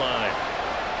 36-yard line.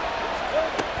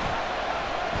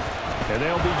 And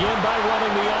they'll begin by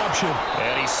running the option.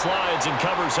 And he slides and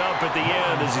covers up at the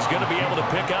end as he's going to be able to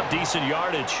pick up decent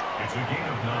yardage.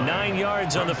 9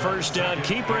 yards on the first down.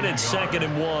 Keeper it in 2nd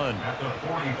and 1. At the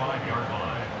 45-yard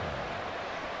line.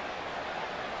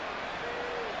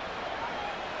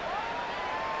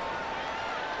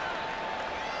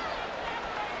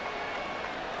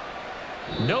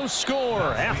 No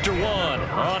score after 1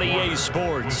 on EA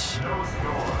Sports. No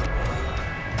score.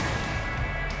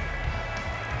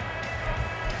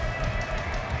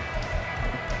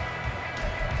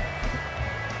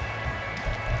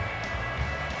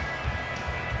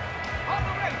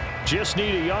 Just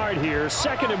need a yard here.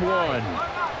 2nd and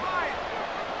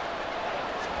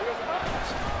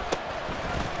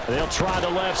 1. They'll try the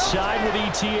left side with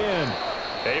ETN.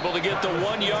 Able to get the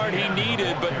 1 yard he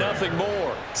needed, but nothing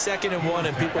more. 2nd and 1,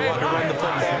 and people want to run the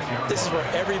football. This is where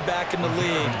every back in the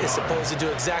league is supposed to do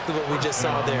exactly what we just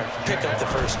saw there. Pick up the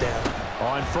first down.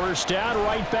 On 1st down,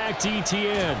 right back to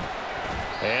ETN.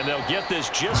 And they'll get this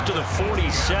just to the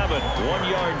 47. 1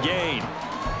 yard gain.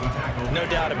 No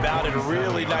doubt about it. A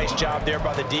really nice job there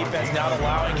by the defense, not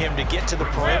allowing him to get to the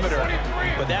perimeter.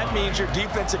 But that means your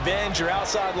defensive ends, your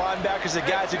outside linebackers, the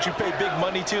guys that you pay big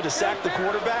money to sack the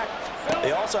quarterback,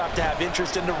 They also have to have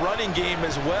interest in the running game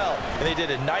as well. And they did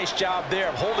a nice job there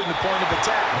of holding the point of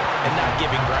attack and not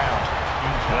giving ground.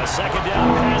 A second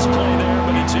down pass play there,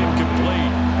 but it's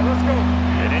incomplete. Let's go.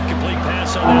 An incomplete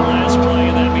pass on that last play,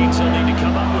 and that means they'll need to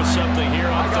come up with something here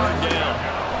on third down.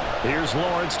 Here's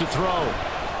Lawrence to throw.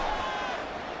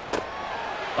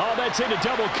 Oh, that's into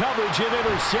double coverage and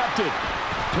intercepted.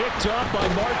 Picked up by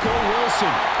Marco Wilson.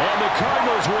 And the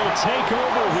Cardinals will take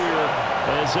over here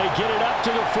as they get it up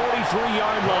to the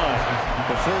 43-yard line.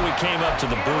 Before we came up to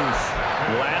the booth,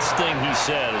 last thing he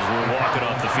said as we were walking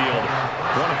off the field,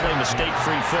 want to play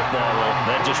mistake-free football. Well,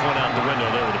 that just went out the window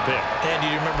there with a pick. And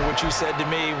do you remember what you said to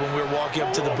me when we were walking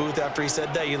up to the booth after he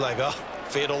said that? You're like, oh,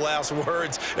 fatal last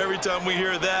words. Every time we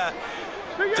hear that,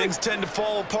 things tend to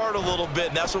fall apart a little bit,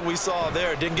 and that's what we saw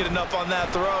there. Didn't get enough on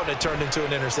that throw, and it turned into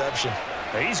an interception.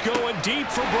 He's going deep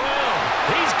for Brown.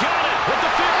 He's got it at the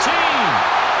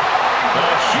 15. A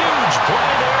huge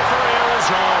play there for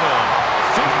Arizona.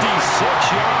 56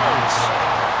 yards.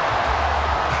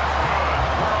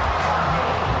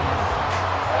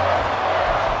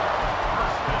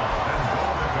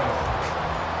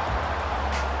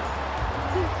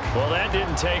 Well, that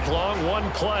didn't take long.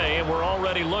 One play, and we're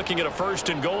already looking at a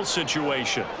first-and-goal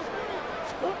situation.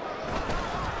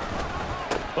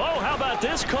 Oh, how about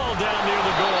this call down near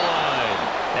the goal line?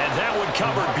 And that one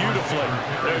covered beautifully.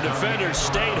 Their defenders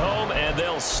stayed home, and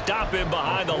they'll stop him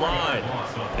behind the line.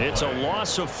 It's a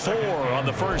loss of 4 on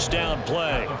the first down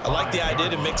play. I like the idea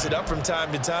to mix it up from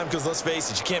time to time because, let's face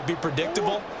it, you can't be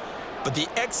predictable. But the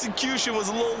execution was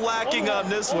a little lacking on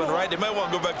this one, right? They might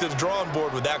want to go back to the drawing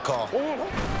board with that call.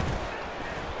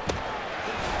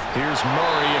 Here's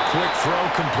Murray, a quick throw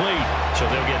complete. So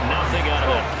they'll get nothing out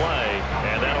of that play,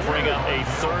 and that'll bring up a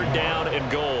third down and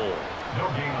goal. No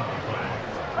gain on the play.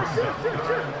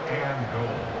 Third and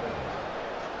goal.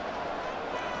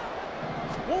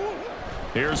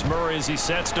 Here's Murray as he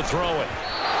sets to throw it.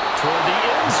 Toward the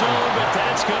end zone, but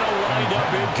that's going to wind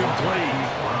up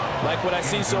incomplete. Like what I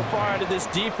see so far out of this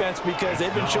defense because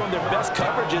they've been showing their best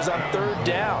coverages on third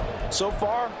down. So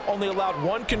far, only allowed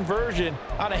 1 conversion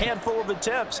on a handful of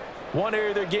attempts. One area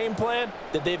of their game plan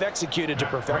that they've executed to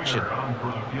perfection. On for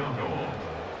the field goal.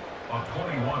 A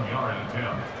 21-yard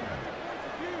attempt.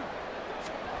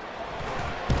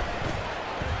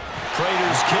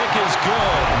 Prater's kick is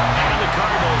good. And the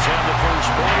Cardinals have the first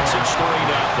points. It's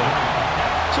 3-0.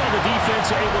 So the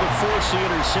defense able to force the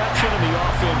interception, and the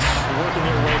offense working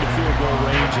their way to field goal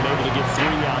range and able to get 3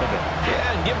 out of it.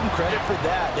 Yeah, and give them credit for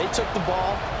that. They took the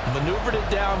ball, maneuvered it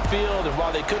downfield, and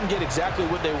while they couldn't get exactly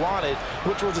what they wanted,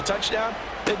 which was a touchdown,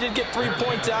 they did get 3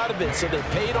 points out of it. So they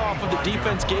paid off what the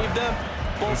defense gave them.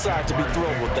 Both sides to be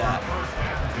thrilled with that.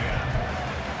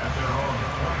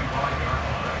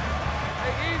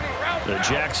 The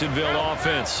Jacksonville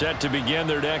offense set to begin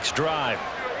their next drive.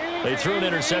 They threw an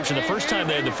interception the first time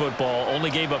they had the football, only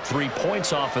gave up 3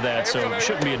 points off of that, so it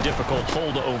shouldn't be a difficult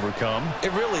hole to overcome.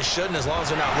 It really shouldn't, as long as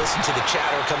they're not listening to the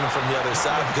chatter coming from the other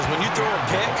side, because when you throw a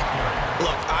pick,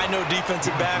 look, I know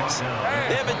defensive backs,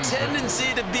 they have a tendency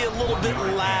to be a little bit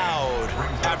loud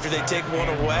after they take one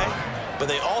away, but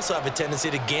they also have a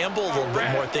tendency to gamble a little bit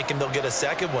more, thinking they'll get a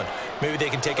second one. Maybe they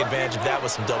can take advantage of that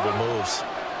with some double moves.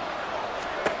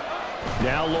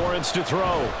 Now Lawrence to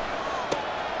throw.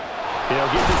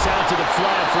 He'll get this out to the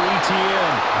flat for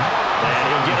Etienne. And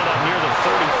he'll get it up near the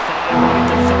 35, right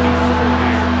to 34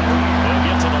 here. They'll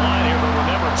get to the line here, but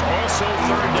remember, it's also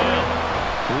third down.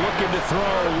 Looking to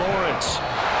throw, Lawrence.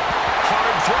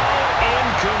 Hard throw,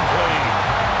 incomplete.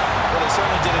 Well, they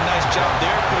certainly did a nice job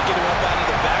there, picking him up out of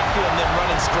the backfield and then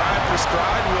running stride for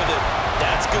stride with it.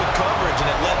 That's good coverage, and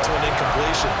it led to an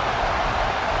incompletion.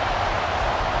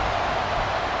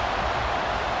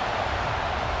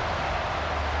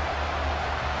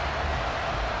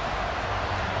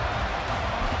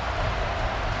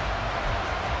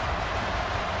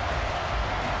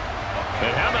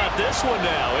 This one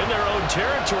now in their own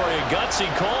territory, a gutsy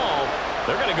call.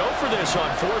 They're going to go for this on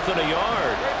 4th and a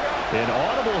yard. An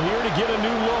audible here to get a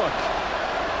new look.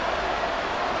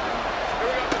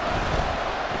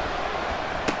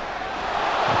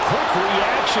 A quick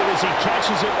reaction as he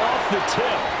catches it off the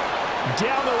tip.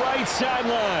 Down the right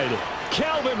sideline.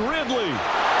 Calvin Ridley.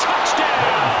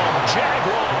 Touchdown,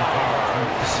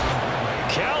 Jaguars.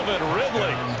 Calvin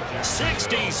Ridley.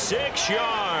 66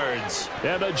 yards.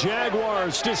 And the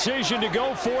Jaguars' decision to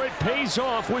go for it pays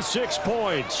off with 6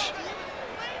 points.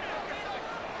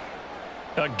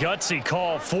 A gutsy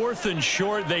call. 4th and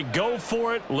short. They go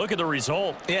for it. Look at the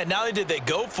result. Yeah, not only did they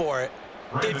go for it,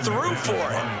 They threw for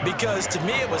it because, to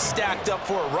me, it was stacked up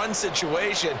for a run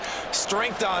situation,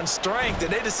 strength on strength,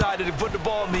 and they decided to put the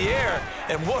ball in the air,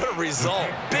 and what a result.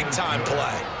 Big-time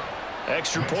play.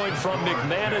 Extra point from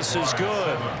McManus is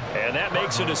good, and that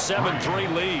makes it a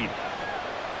 7-3 lead.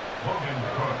 Logan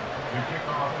Cook to kick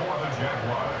off for the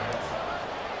Jaguars.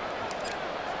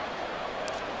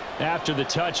 After the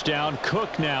touchdown,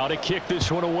 Cook now to kick this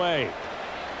one away.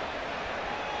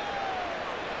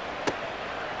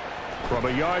 From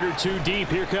a yard or two deep,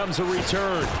 here comes a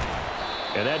return.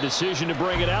 And that decision to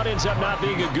bring it out ends up not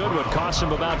being a good one. Costs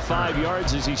him about 5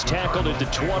 yards as he's tackled at the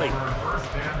 20.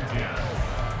 First and 10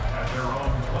 at their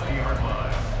own 20-yard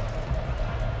line.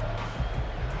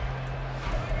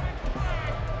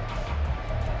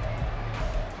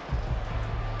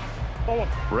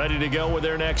 Ready to go with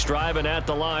their next drive, and at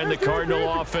the line, the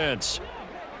Cardinal offense.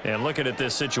 And looking at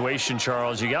this situation,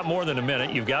 Charles, you got more than a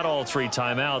minute. You've got all 3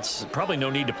 timeouts. Probably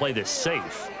no need to play this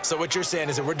safe. So what you're saying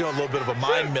is that we're doing a little bit of a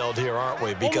mind meld here, aren't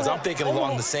we? Because I'm thinking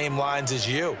along the same lines as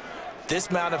you. This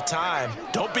amount of time,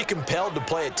 don't be compelled to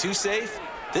play it too safe.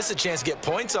 This is a chance to get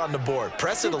points on the board.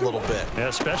 Press it a little bit. Yeah,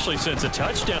 especially since a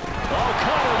touchdown. Oh,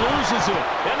 Connor loses it.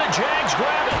 And the Jags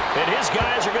grab it. And his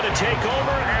guys are going to take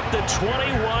over at the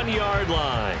 21-yard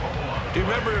line. Do you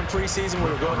remember in preseason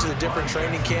we were going to the different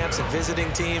training camps and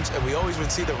visiting teams, and we always would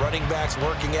see the running backs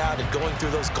working out and going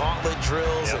through those gauntlet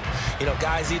drills, and, you know,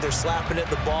 guys either slapping at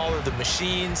the ball or the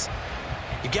machines.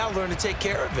 You got to learn to take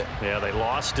care of it. Yeah, they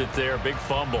lost it there. Big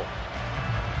fumble.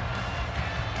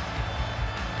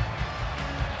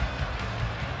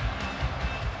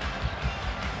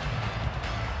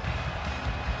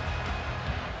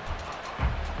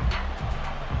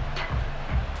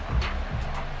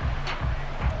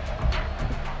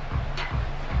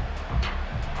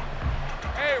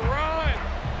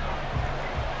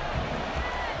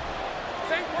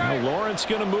 Lawrence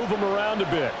going to move him around a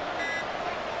bit.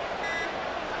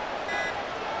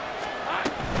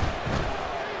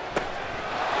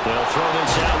 They'll throw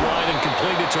this out wide and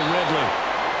complete it to Ridley.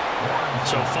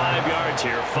 So 5 yards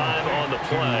here, 5 on the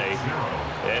play,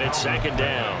 and it's second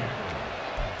down.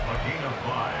 A gain of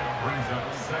 5 brings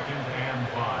up second and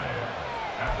 5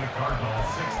 at the Cardinal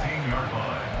 16-yard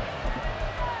line.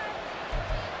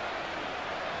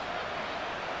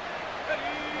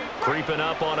 Creeping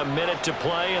up on a minute to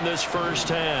play in this first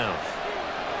half.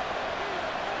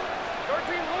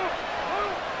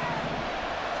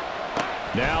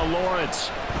 Now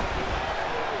Lawrence.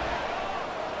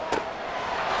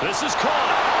 This is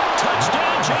caught.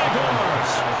 Touchdown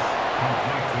Jaguars.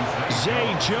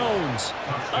 Zay Jones,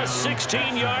 a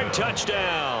 16-yard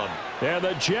touchdown. And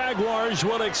the Jaguars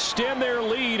will extend their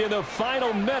lead in the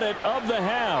final minute of the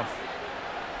half.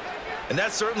 And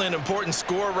that's certainly an important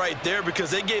score right there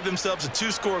because they gave themselves a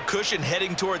 2-score cushion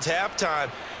heading towards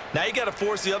halftime. Now you got to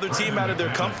force the other team out of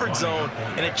their comfort zone,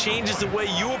 and it changes the way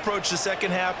you approach the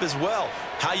second half as well.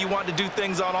 How you want to do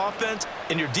things on offense,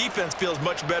 and your defense feels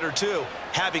much better too,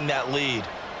 having that lead.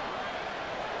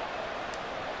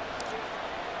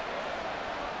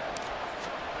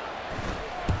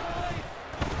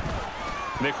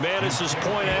 McManus's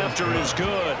point after is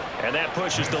good, and that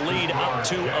pushes the lead up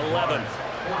to 11.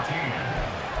 14,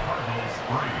 Cardinals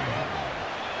 3.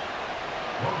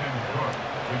 Logan Cook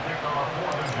to kick off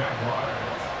for the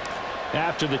Jaguars.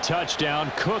 After the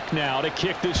touchdown, Cook now to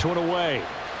kick this one away.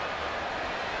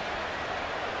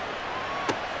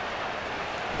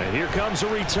 And here comes a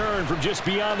return from just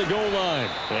beyond the goal line.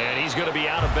 And he's going to be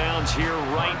out of bounds here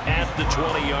right at the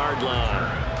 20-yard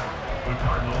line. The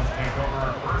Cardinals take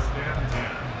over first and 10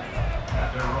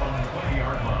 at their own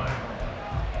 20-yard line.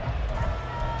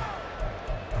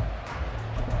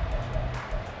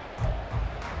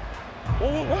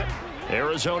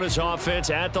 Arizona's offense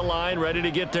at the line, ready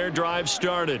to get their drive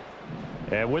started.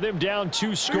 And with him down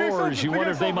 2 scores, you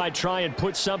wonder if they might try and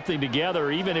put something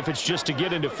together, even if it's just to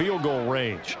get into field goal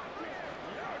range.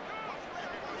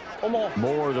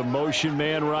 More the motion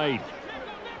man right.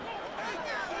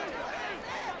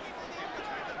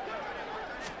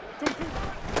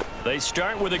 They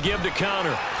start with a give to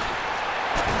counter.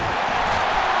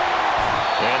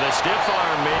 And the stiff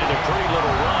arm made it a pretty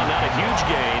little run. Not a huge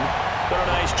gain, but a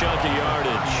nice chunk of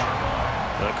yardage.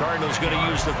 The Cardinals going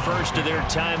to use the first of their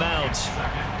timeouts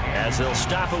as they'll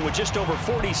stop it with just over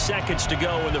 40 seconds to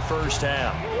go in the first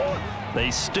half. They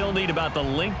still need about the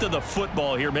length of the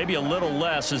football here, maybe a little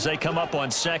less as they come up on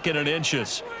 2nd and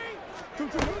inches.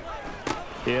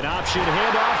 An option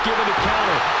handoff given to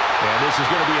counter. And this is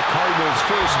going to be a Cardinals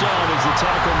first down as the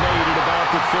tackle made at about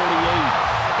the 38.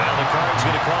 Now the Cards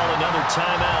going to call another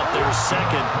timeout, their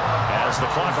second, as the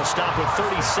clock will stop with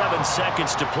 37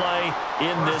 seconds to play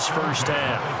in this first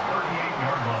half.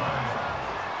 6-yard line.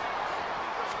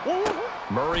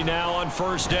 Murray now on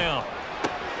first down.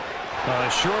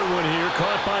 A short one here,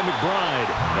 caught by McBride.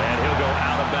 And he'll go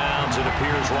out of bounds and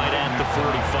appears right at the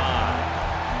 45.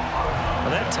 Well,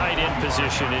 that tight end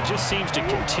position, it just seems to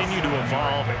continue to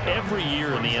evolve every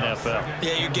year in the NFL.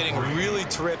 Yeah, you're getting really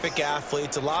terrific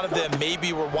athletes. A lot of them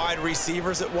maybe were wide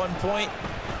receivers at one point.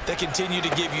 They continue to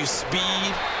give you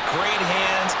speed, great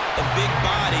hands, and big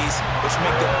bodies, which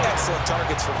make them excellent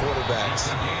targets for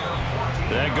quarterbacks.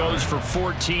 That goes for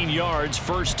 14 yards,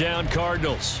 first down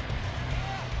Cardinals.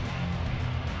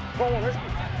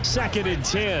 2nd and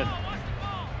 10.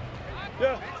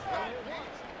 Yeah.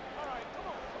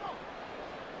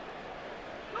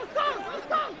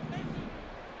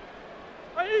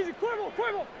 Easy, Quibble.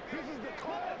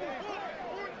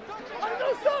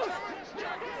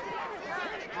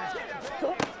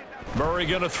 Murray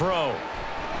going to throw.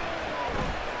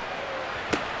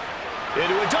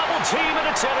 Into a double team, and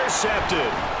it's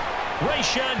intercepted.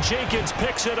 Rayshon Jenkins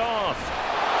picks it off.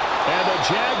 And the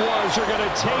Jaguars are going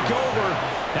to take over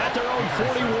at their own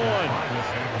 41.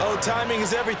 Oh, timing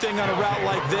is everything on a route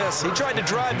like this. He tried to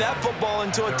drive that football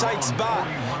into a tight spot.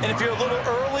 And if you're a little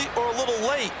early or a little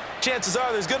late, chances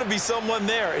are there's going to be someone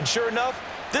there. And sure enough,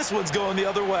 this one's going the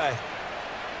other way.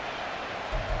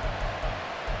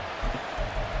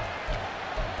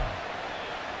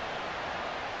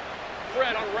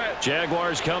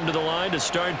 Jaguars come to the line to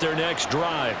start their next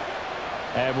drive.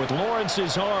 And with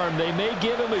Lawrence's arm, they may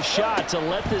give him a shot to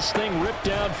let this thing rip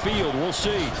downfield. We'll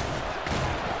see.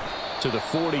 To the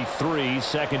 43,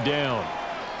 2nd down.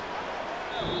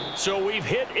 So we've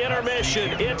hit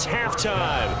intermission. It's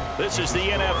halftime. This is the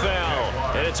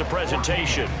NFL, and it's a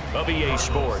presentation of EA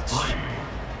Sports.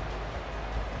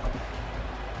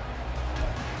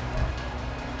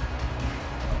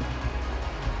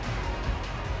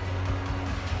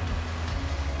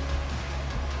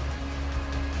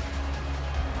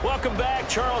 Welcome back.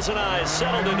 Charles and I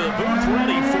settled into the booth,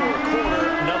 ready for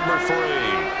quarter number 3.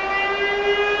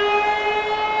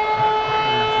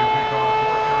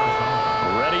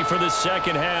 Ready for the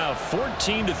second half.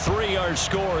 14-3 our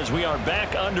score as we are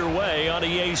back underway on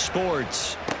EA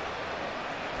Sports.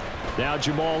 Now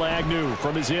Jamal Agnew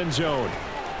from his end zone.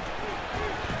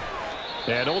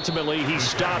 And ultimately he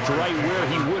stopped right where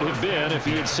he would have been if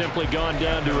he had simply gone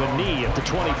down to a knee at the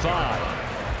 25.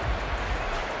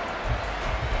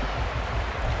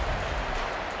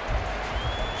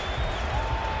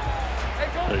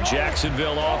 The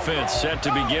Jacksonville offense set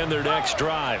to begin their next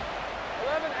drive.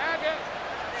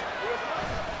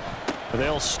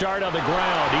 They'll start on the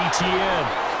ground. ETN.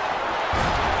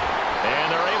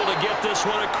 And they're able to get this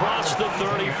one across the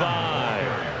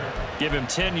 35. Give him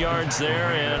 10 yards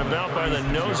there, and about by the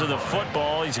nose of the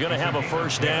football, he's going to have a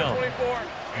first down.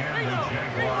 And the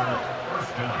Jaguar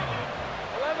first down.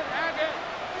 11, Agate.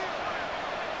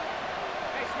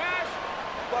 Hey, smash.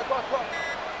 Clock.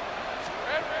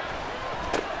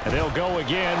 And they'll go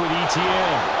again with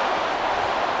ETN.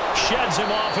 Sheds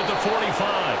him off at the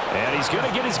 45. And he's going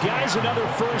to get his guys another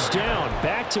first down.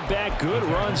 Back-to-back good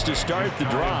runs to start the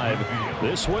drive.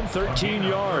 This one 13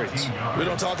 yards. We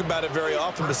don't talk about it very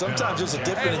often, but sometimes there's a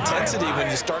dip in intensity when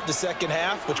you start the second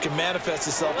half, which can manifest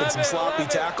itself in some sloppy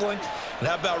tackling. And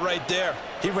how about right there?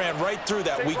 He ran right through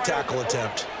that weak tackle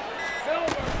attempt.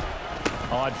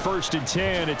 On 1st and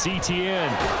 10, it's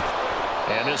ETN.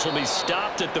 And this will be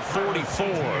stopped at the 44.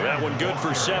 That one good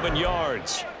for 7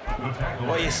 yards.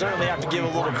 Well, you certainly have to give a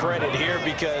little credit here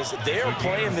because they're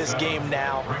playing this game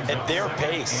now at their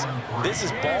pace. This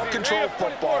is ball control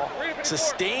football,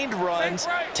 sustained runs,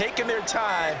 taking their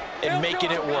time, and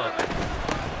making it work.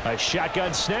 A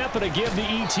shotgun snap and a give to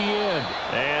ETN.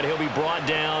 And he'll be brought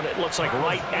down, it looks like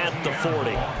right at the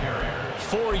 40.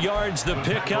 4 yards the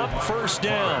pickup, first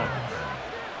down.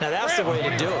 Now that's the way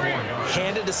to do it.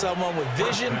 Hand it to someone with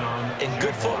vision and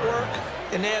good footwork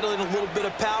and add in a little bit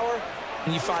of power,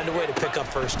 and you find a way to pick up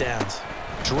first downs.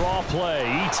 Draw play,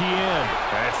 ETN.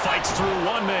 And fights through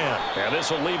one man. And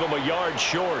this will leave him a yard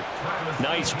short.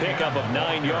 Nice pickup of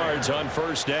 9 yards on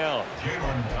first down.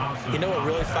 You know what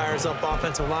really fires up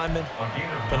offensive linemen?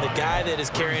 When the guy that is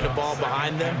carrying the ball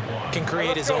behind them can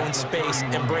create his own space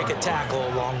and break a tackle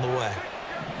along the way.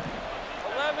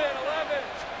 11.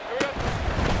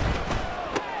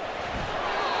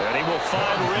 And he will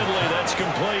find Ridley. That's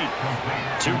complete.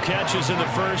 2 catches in the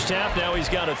first half. Now he's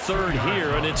got a third here,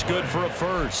 and it's good for a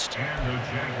first. And the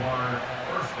Jaguar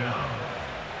first down.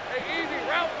 Hey, easy.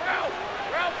 Route.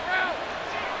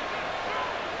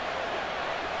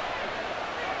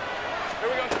 Here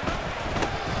we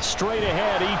go. Straight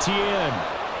ahead, ETN.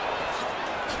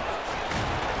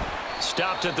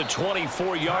 Stopped at the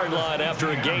 24-yard line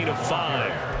after a gain of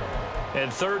 5.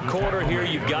 And third quarter here,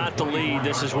 you've got the lead.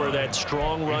 This is where that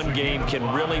strong run game can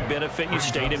really benefit you.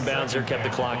 Stayed in bounds there, kept the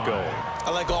clock going. I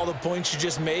like all the points you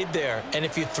just made there. And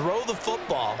if you throw the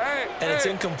football and it's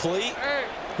incomplete,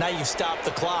 now you've stopped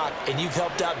the clock and you've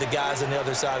helped out the guys on the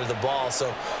other side of the ball.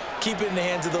 So keep it in the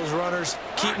hands of those runners.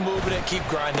 Keep moving it. Keep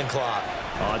grinding clock.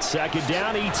 On second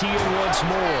down, ETN once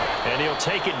more. And he'll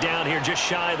take it down here just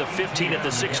shy of the 15 at the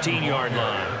 16-yard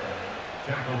line.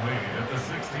 Tackle made at the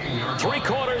 16-yard line. 3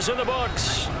 quarters in the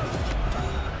books.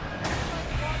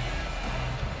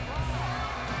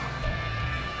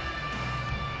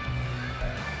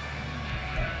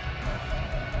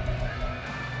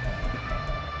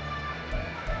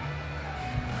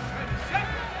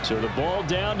 So the ball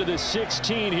down to the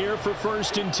 16 here for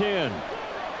 1st and 10.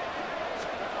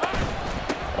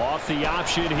 Off the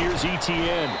option, here's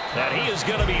ETN. And he is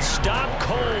going to be stopped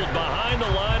cold behind the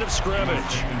line of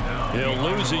scrimmage. He'll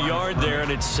lose a yard there,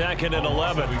 and it's 2nd and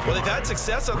 11. Well, they've had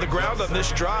success on the ground on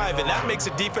this drive, and that makes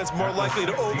the defense more likely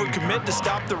to overcommit to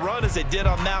stop the run as they did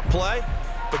on that play.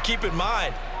 But keep in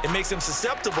mind, it makes them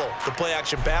susceptible to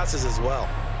play-action passes as well.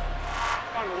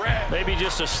 Maybe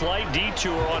just a slight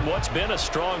detour on what's been a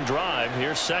strong drive.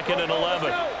 Here's 2nd and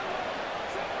 11.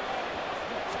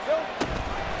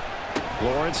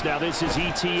 Lawrence, now this is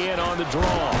ETN on the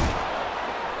draw.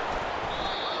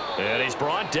 And he's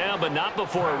brought down, but not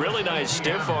before a really nice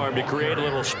stiff arm to create a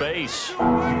little space.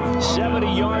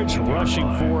 70 yards rushing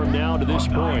for him now to this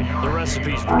point. The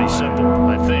recipe's pretty simple,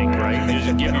 I think, right? You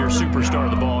just give your superstar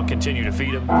the ball and continue to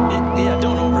feed him. Yeah,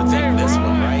 don't overthink this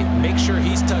one, right? Make sure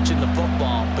he's touching the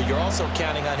football, but you're also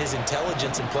counting on his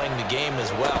intelligence in playing the game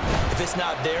as well. If it's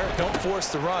not there, don't force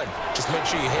the run. Just make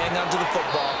sure you hang on to the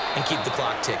football and keep the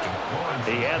clock ticking.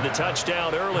 He had the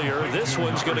touchdown earlier. This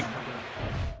one's going to...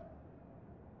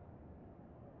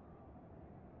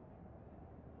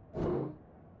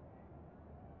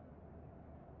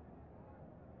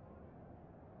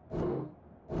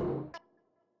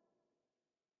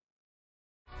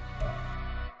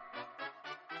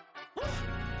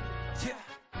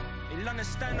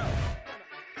 Stand up.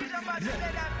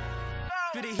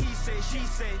 Do the he say, she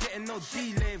say, getting no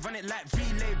delay, run it like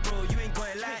relay, bro. You ain't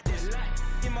got it like this.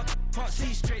 In my can't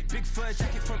see straight, big fur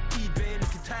jacket from eBay,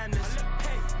 looking timeless.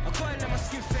 I gotta let my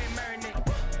skin fade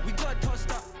marinate. We gotta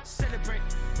toast up, celebrate.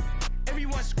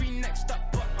 Everyone scream next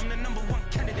up, but I'm the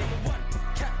 #1 candidate.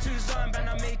 Captain's arm, and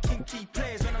I'm making key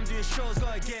plays. When I'm doing shows,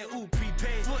 gotta get all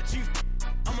prepaid. What you?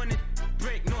 I'm on it,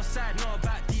 break, no side, know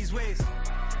about these ways.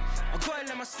 I gotta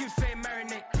let my skin fade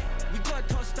marinate. We gotta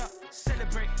toast up,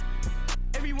 celebrate.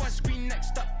 Everyone scream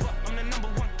next up, but I'm the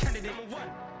 #1 candidate.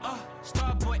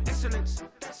 Starboy excellence.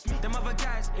 Them other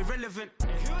guys irrelevant.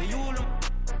 They all on.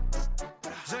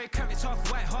 Zoe Kravitz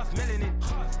half white, half melanin.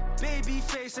 Baby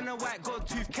face and a white gold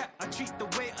tooth cap. I treat the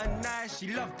waiter nice,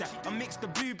 she love that. I mix the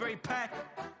blueberry pie.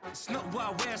 It's not what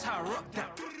I wear, it's how I rock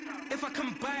that. If I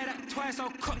can buy that twice, I'll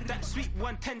cop that. Sweet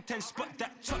 110, spot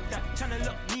that, chop that. Tryna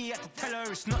look me at to tell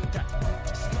her it's not that.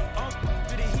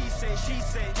 Do the he say, she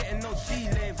say, getting no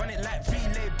delay. Run it like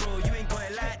relay, bro, you ain't got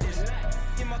it like this.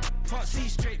 In my can't see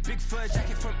straight, big fur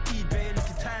jacket from eBay,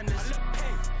 looking timeless.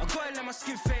 I gotta let my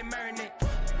skin fade marinate.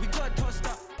 We gotta toast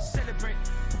up, celebrate.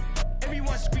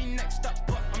 Everyone scream next up,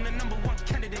 but I'm the #1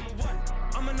 candidate.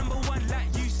 I'm a #1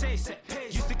 like you say, set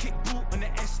pace. Used to kick boot on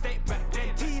the estate back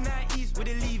then. T90s with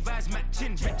the Levi's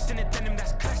matching. Rips in the denim,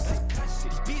 that's classic.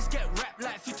 These beats get wrapped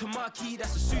like Futamaki,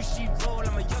 that's a sushi roll.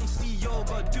 I'm a young CEO,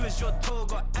 gotta do as you're told.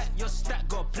 Gotta act your stat,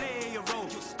 gotta play your role.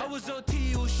 I was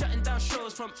OT, all shutting down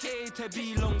shows from A to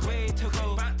B, long way to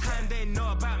go. About time they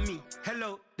know about me.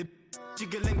 Hello, the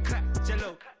jiggle and clap,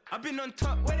 jello. I've been on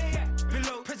top, where they at?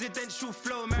 Below, presidential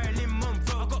flow, Marilyn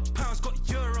Monroe. I got pounds, got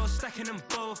euros, stacking them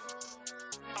both.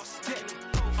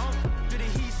 Do the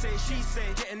he say, she say,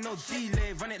 getting no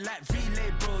delay, run it like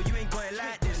relay, bro. You ain't got it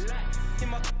like this. In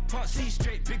my can't see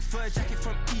straight, big fur jacket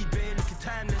from eBay, looking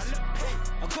timeless.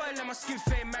 I gotta let my skin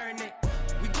fade marinate.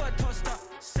 We gotta toast up,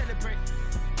 celebrate.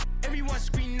 Everyone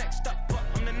scream next up, but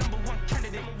I'm the #1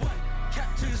 candidate.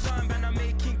 Captain's arm, and I'm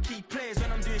making key plays.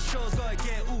 When I'm doing shows, gotta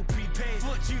get all prepaid.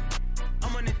 What you?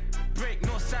 I'm on it, break,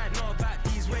 no side, know about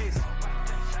these ways.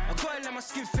 I gotta let my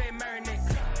skin fade marinate.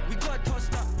 We gotta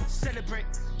toast up, celebrate.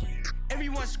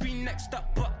 Everyone scream next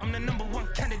up, but I'm the #1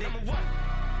 candidate.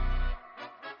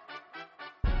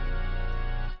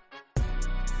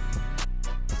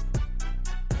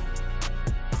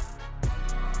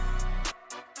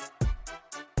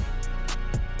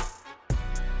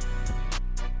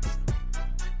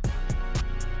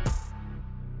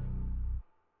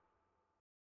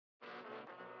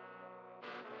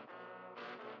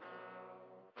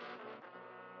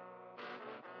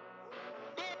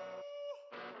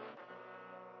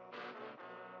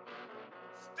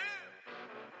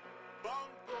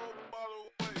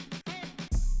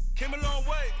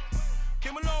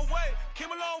 Came a long way, came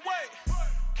a long way,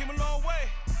 came a long way.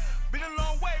 Been a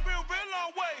long way,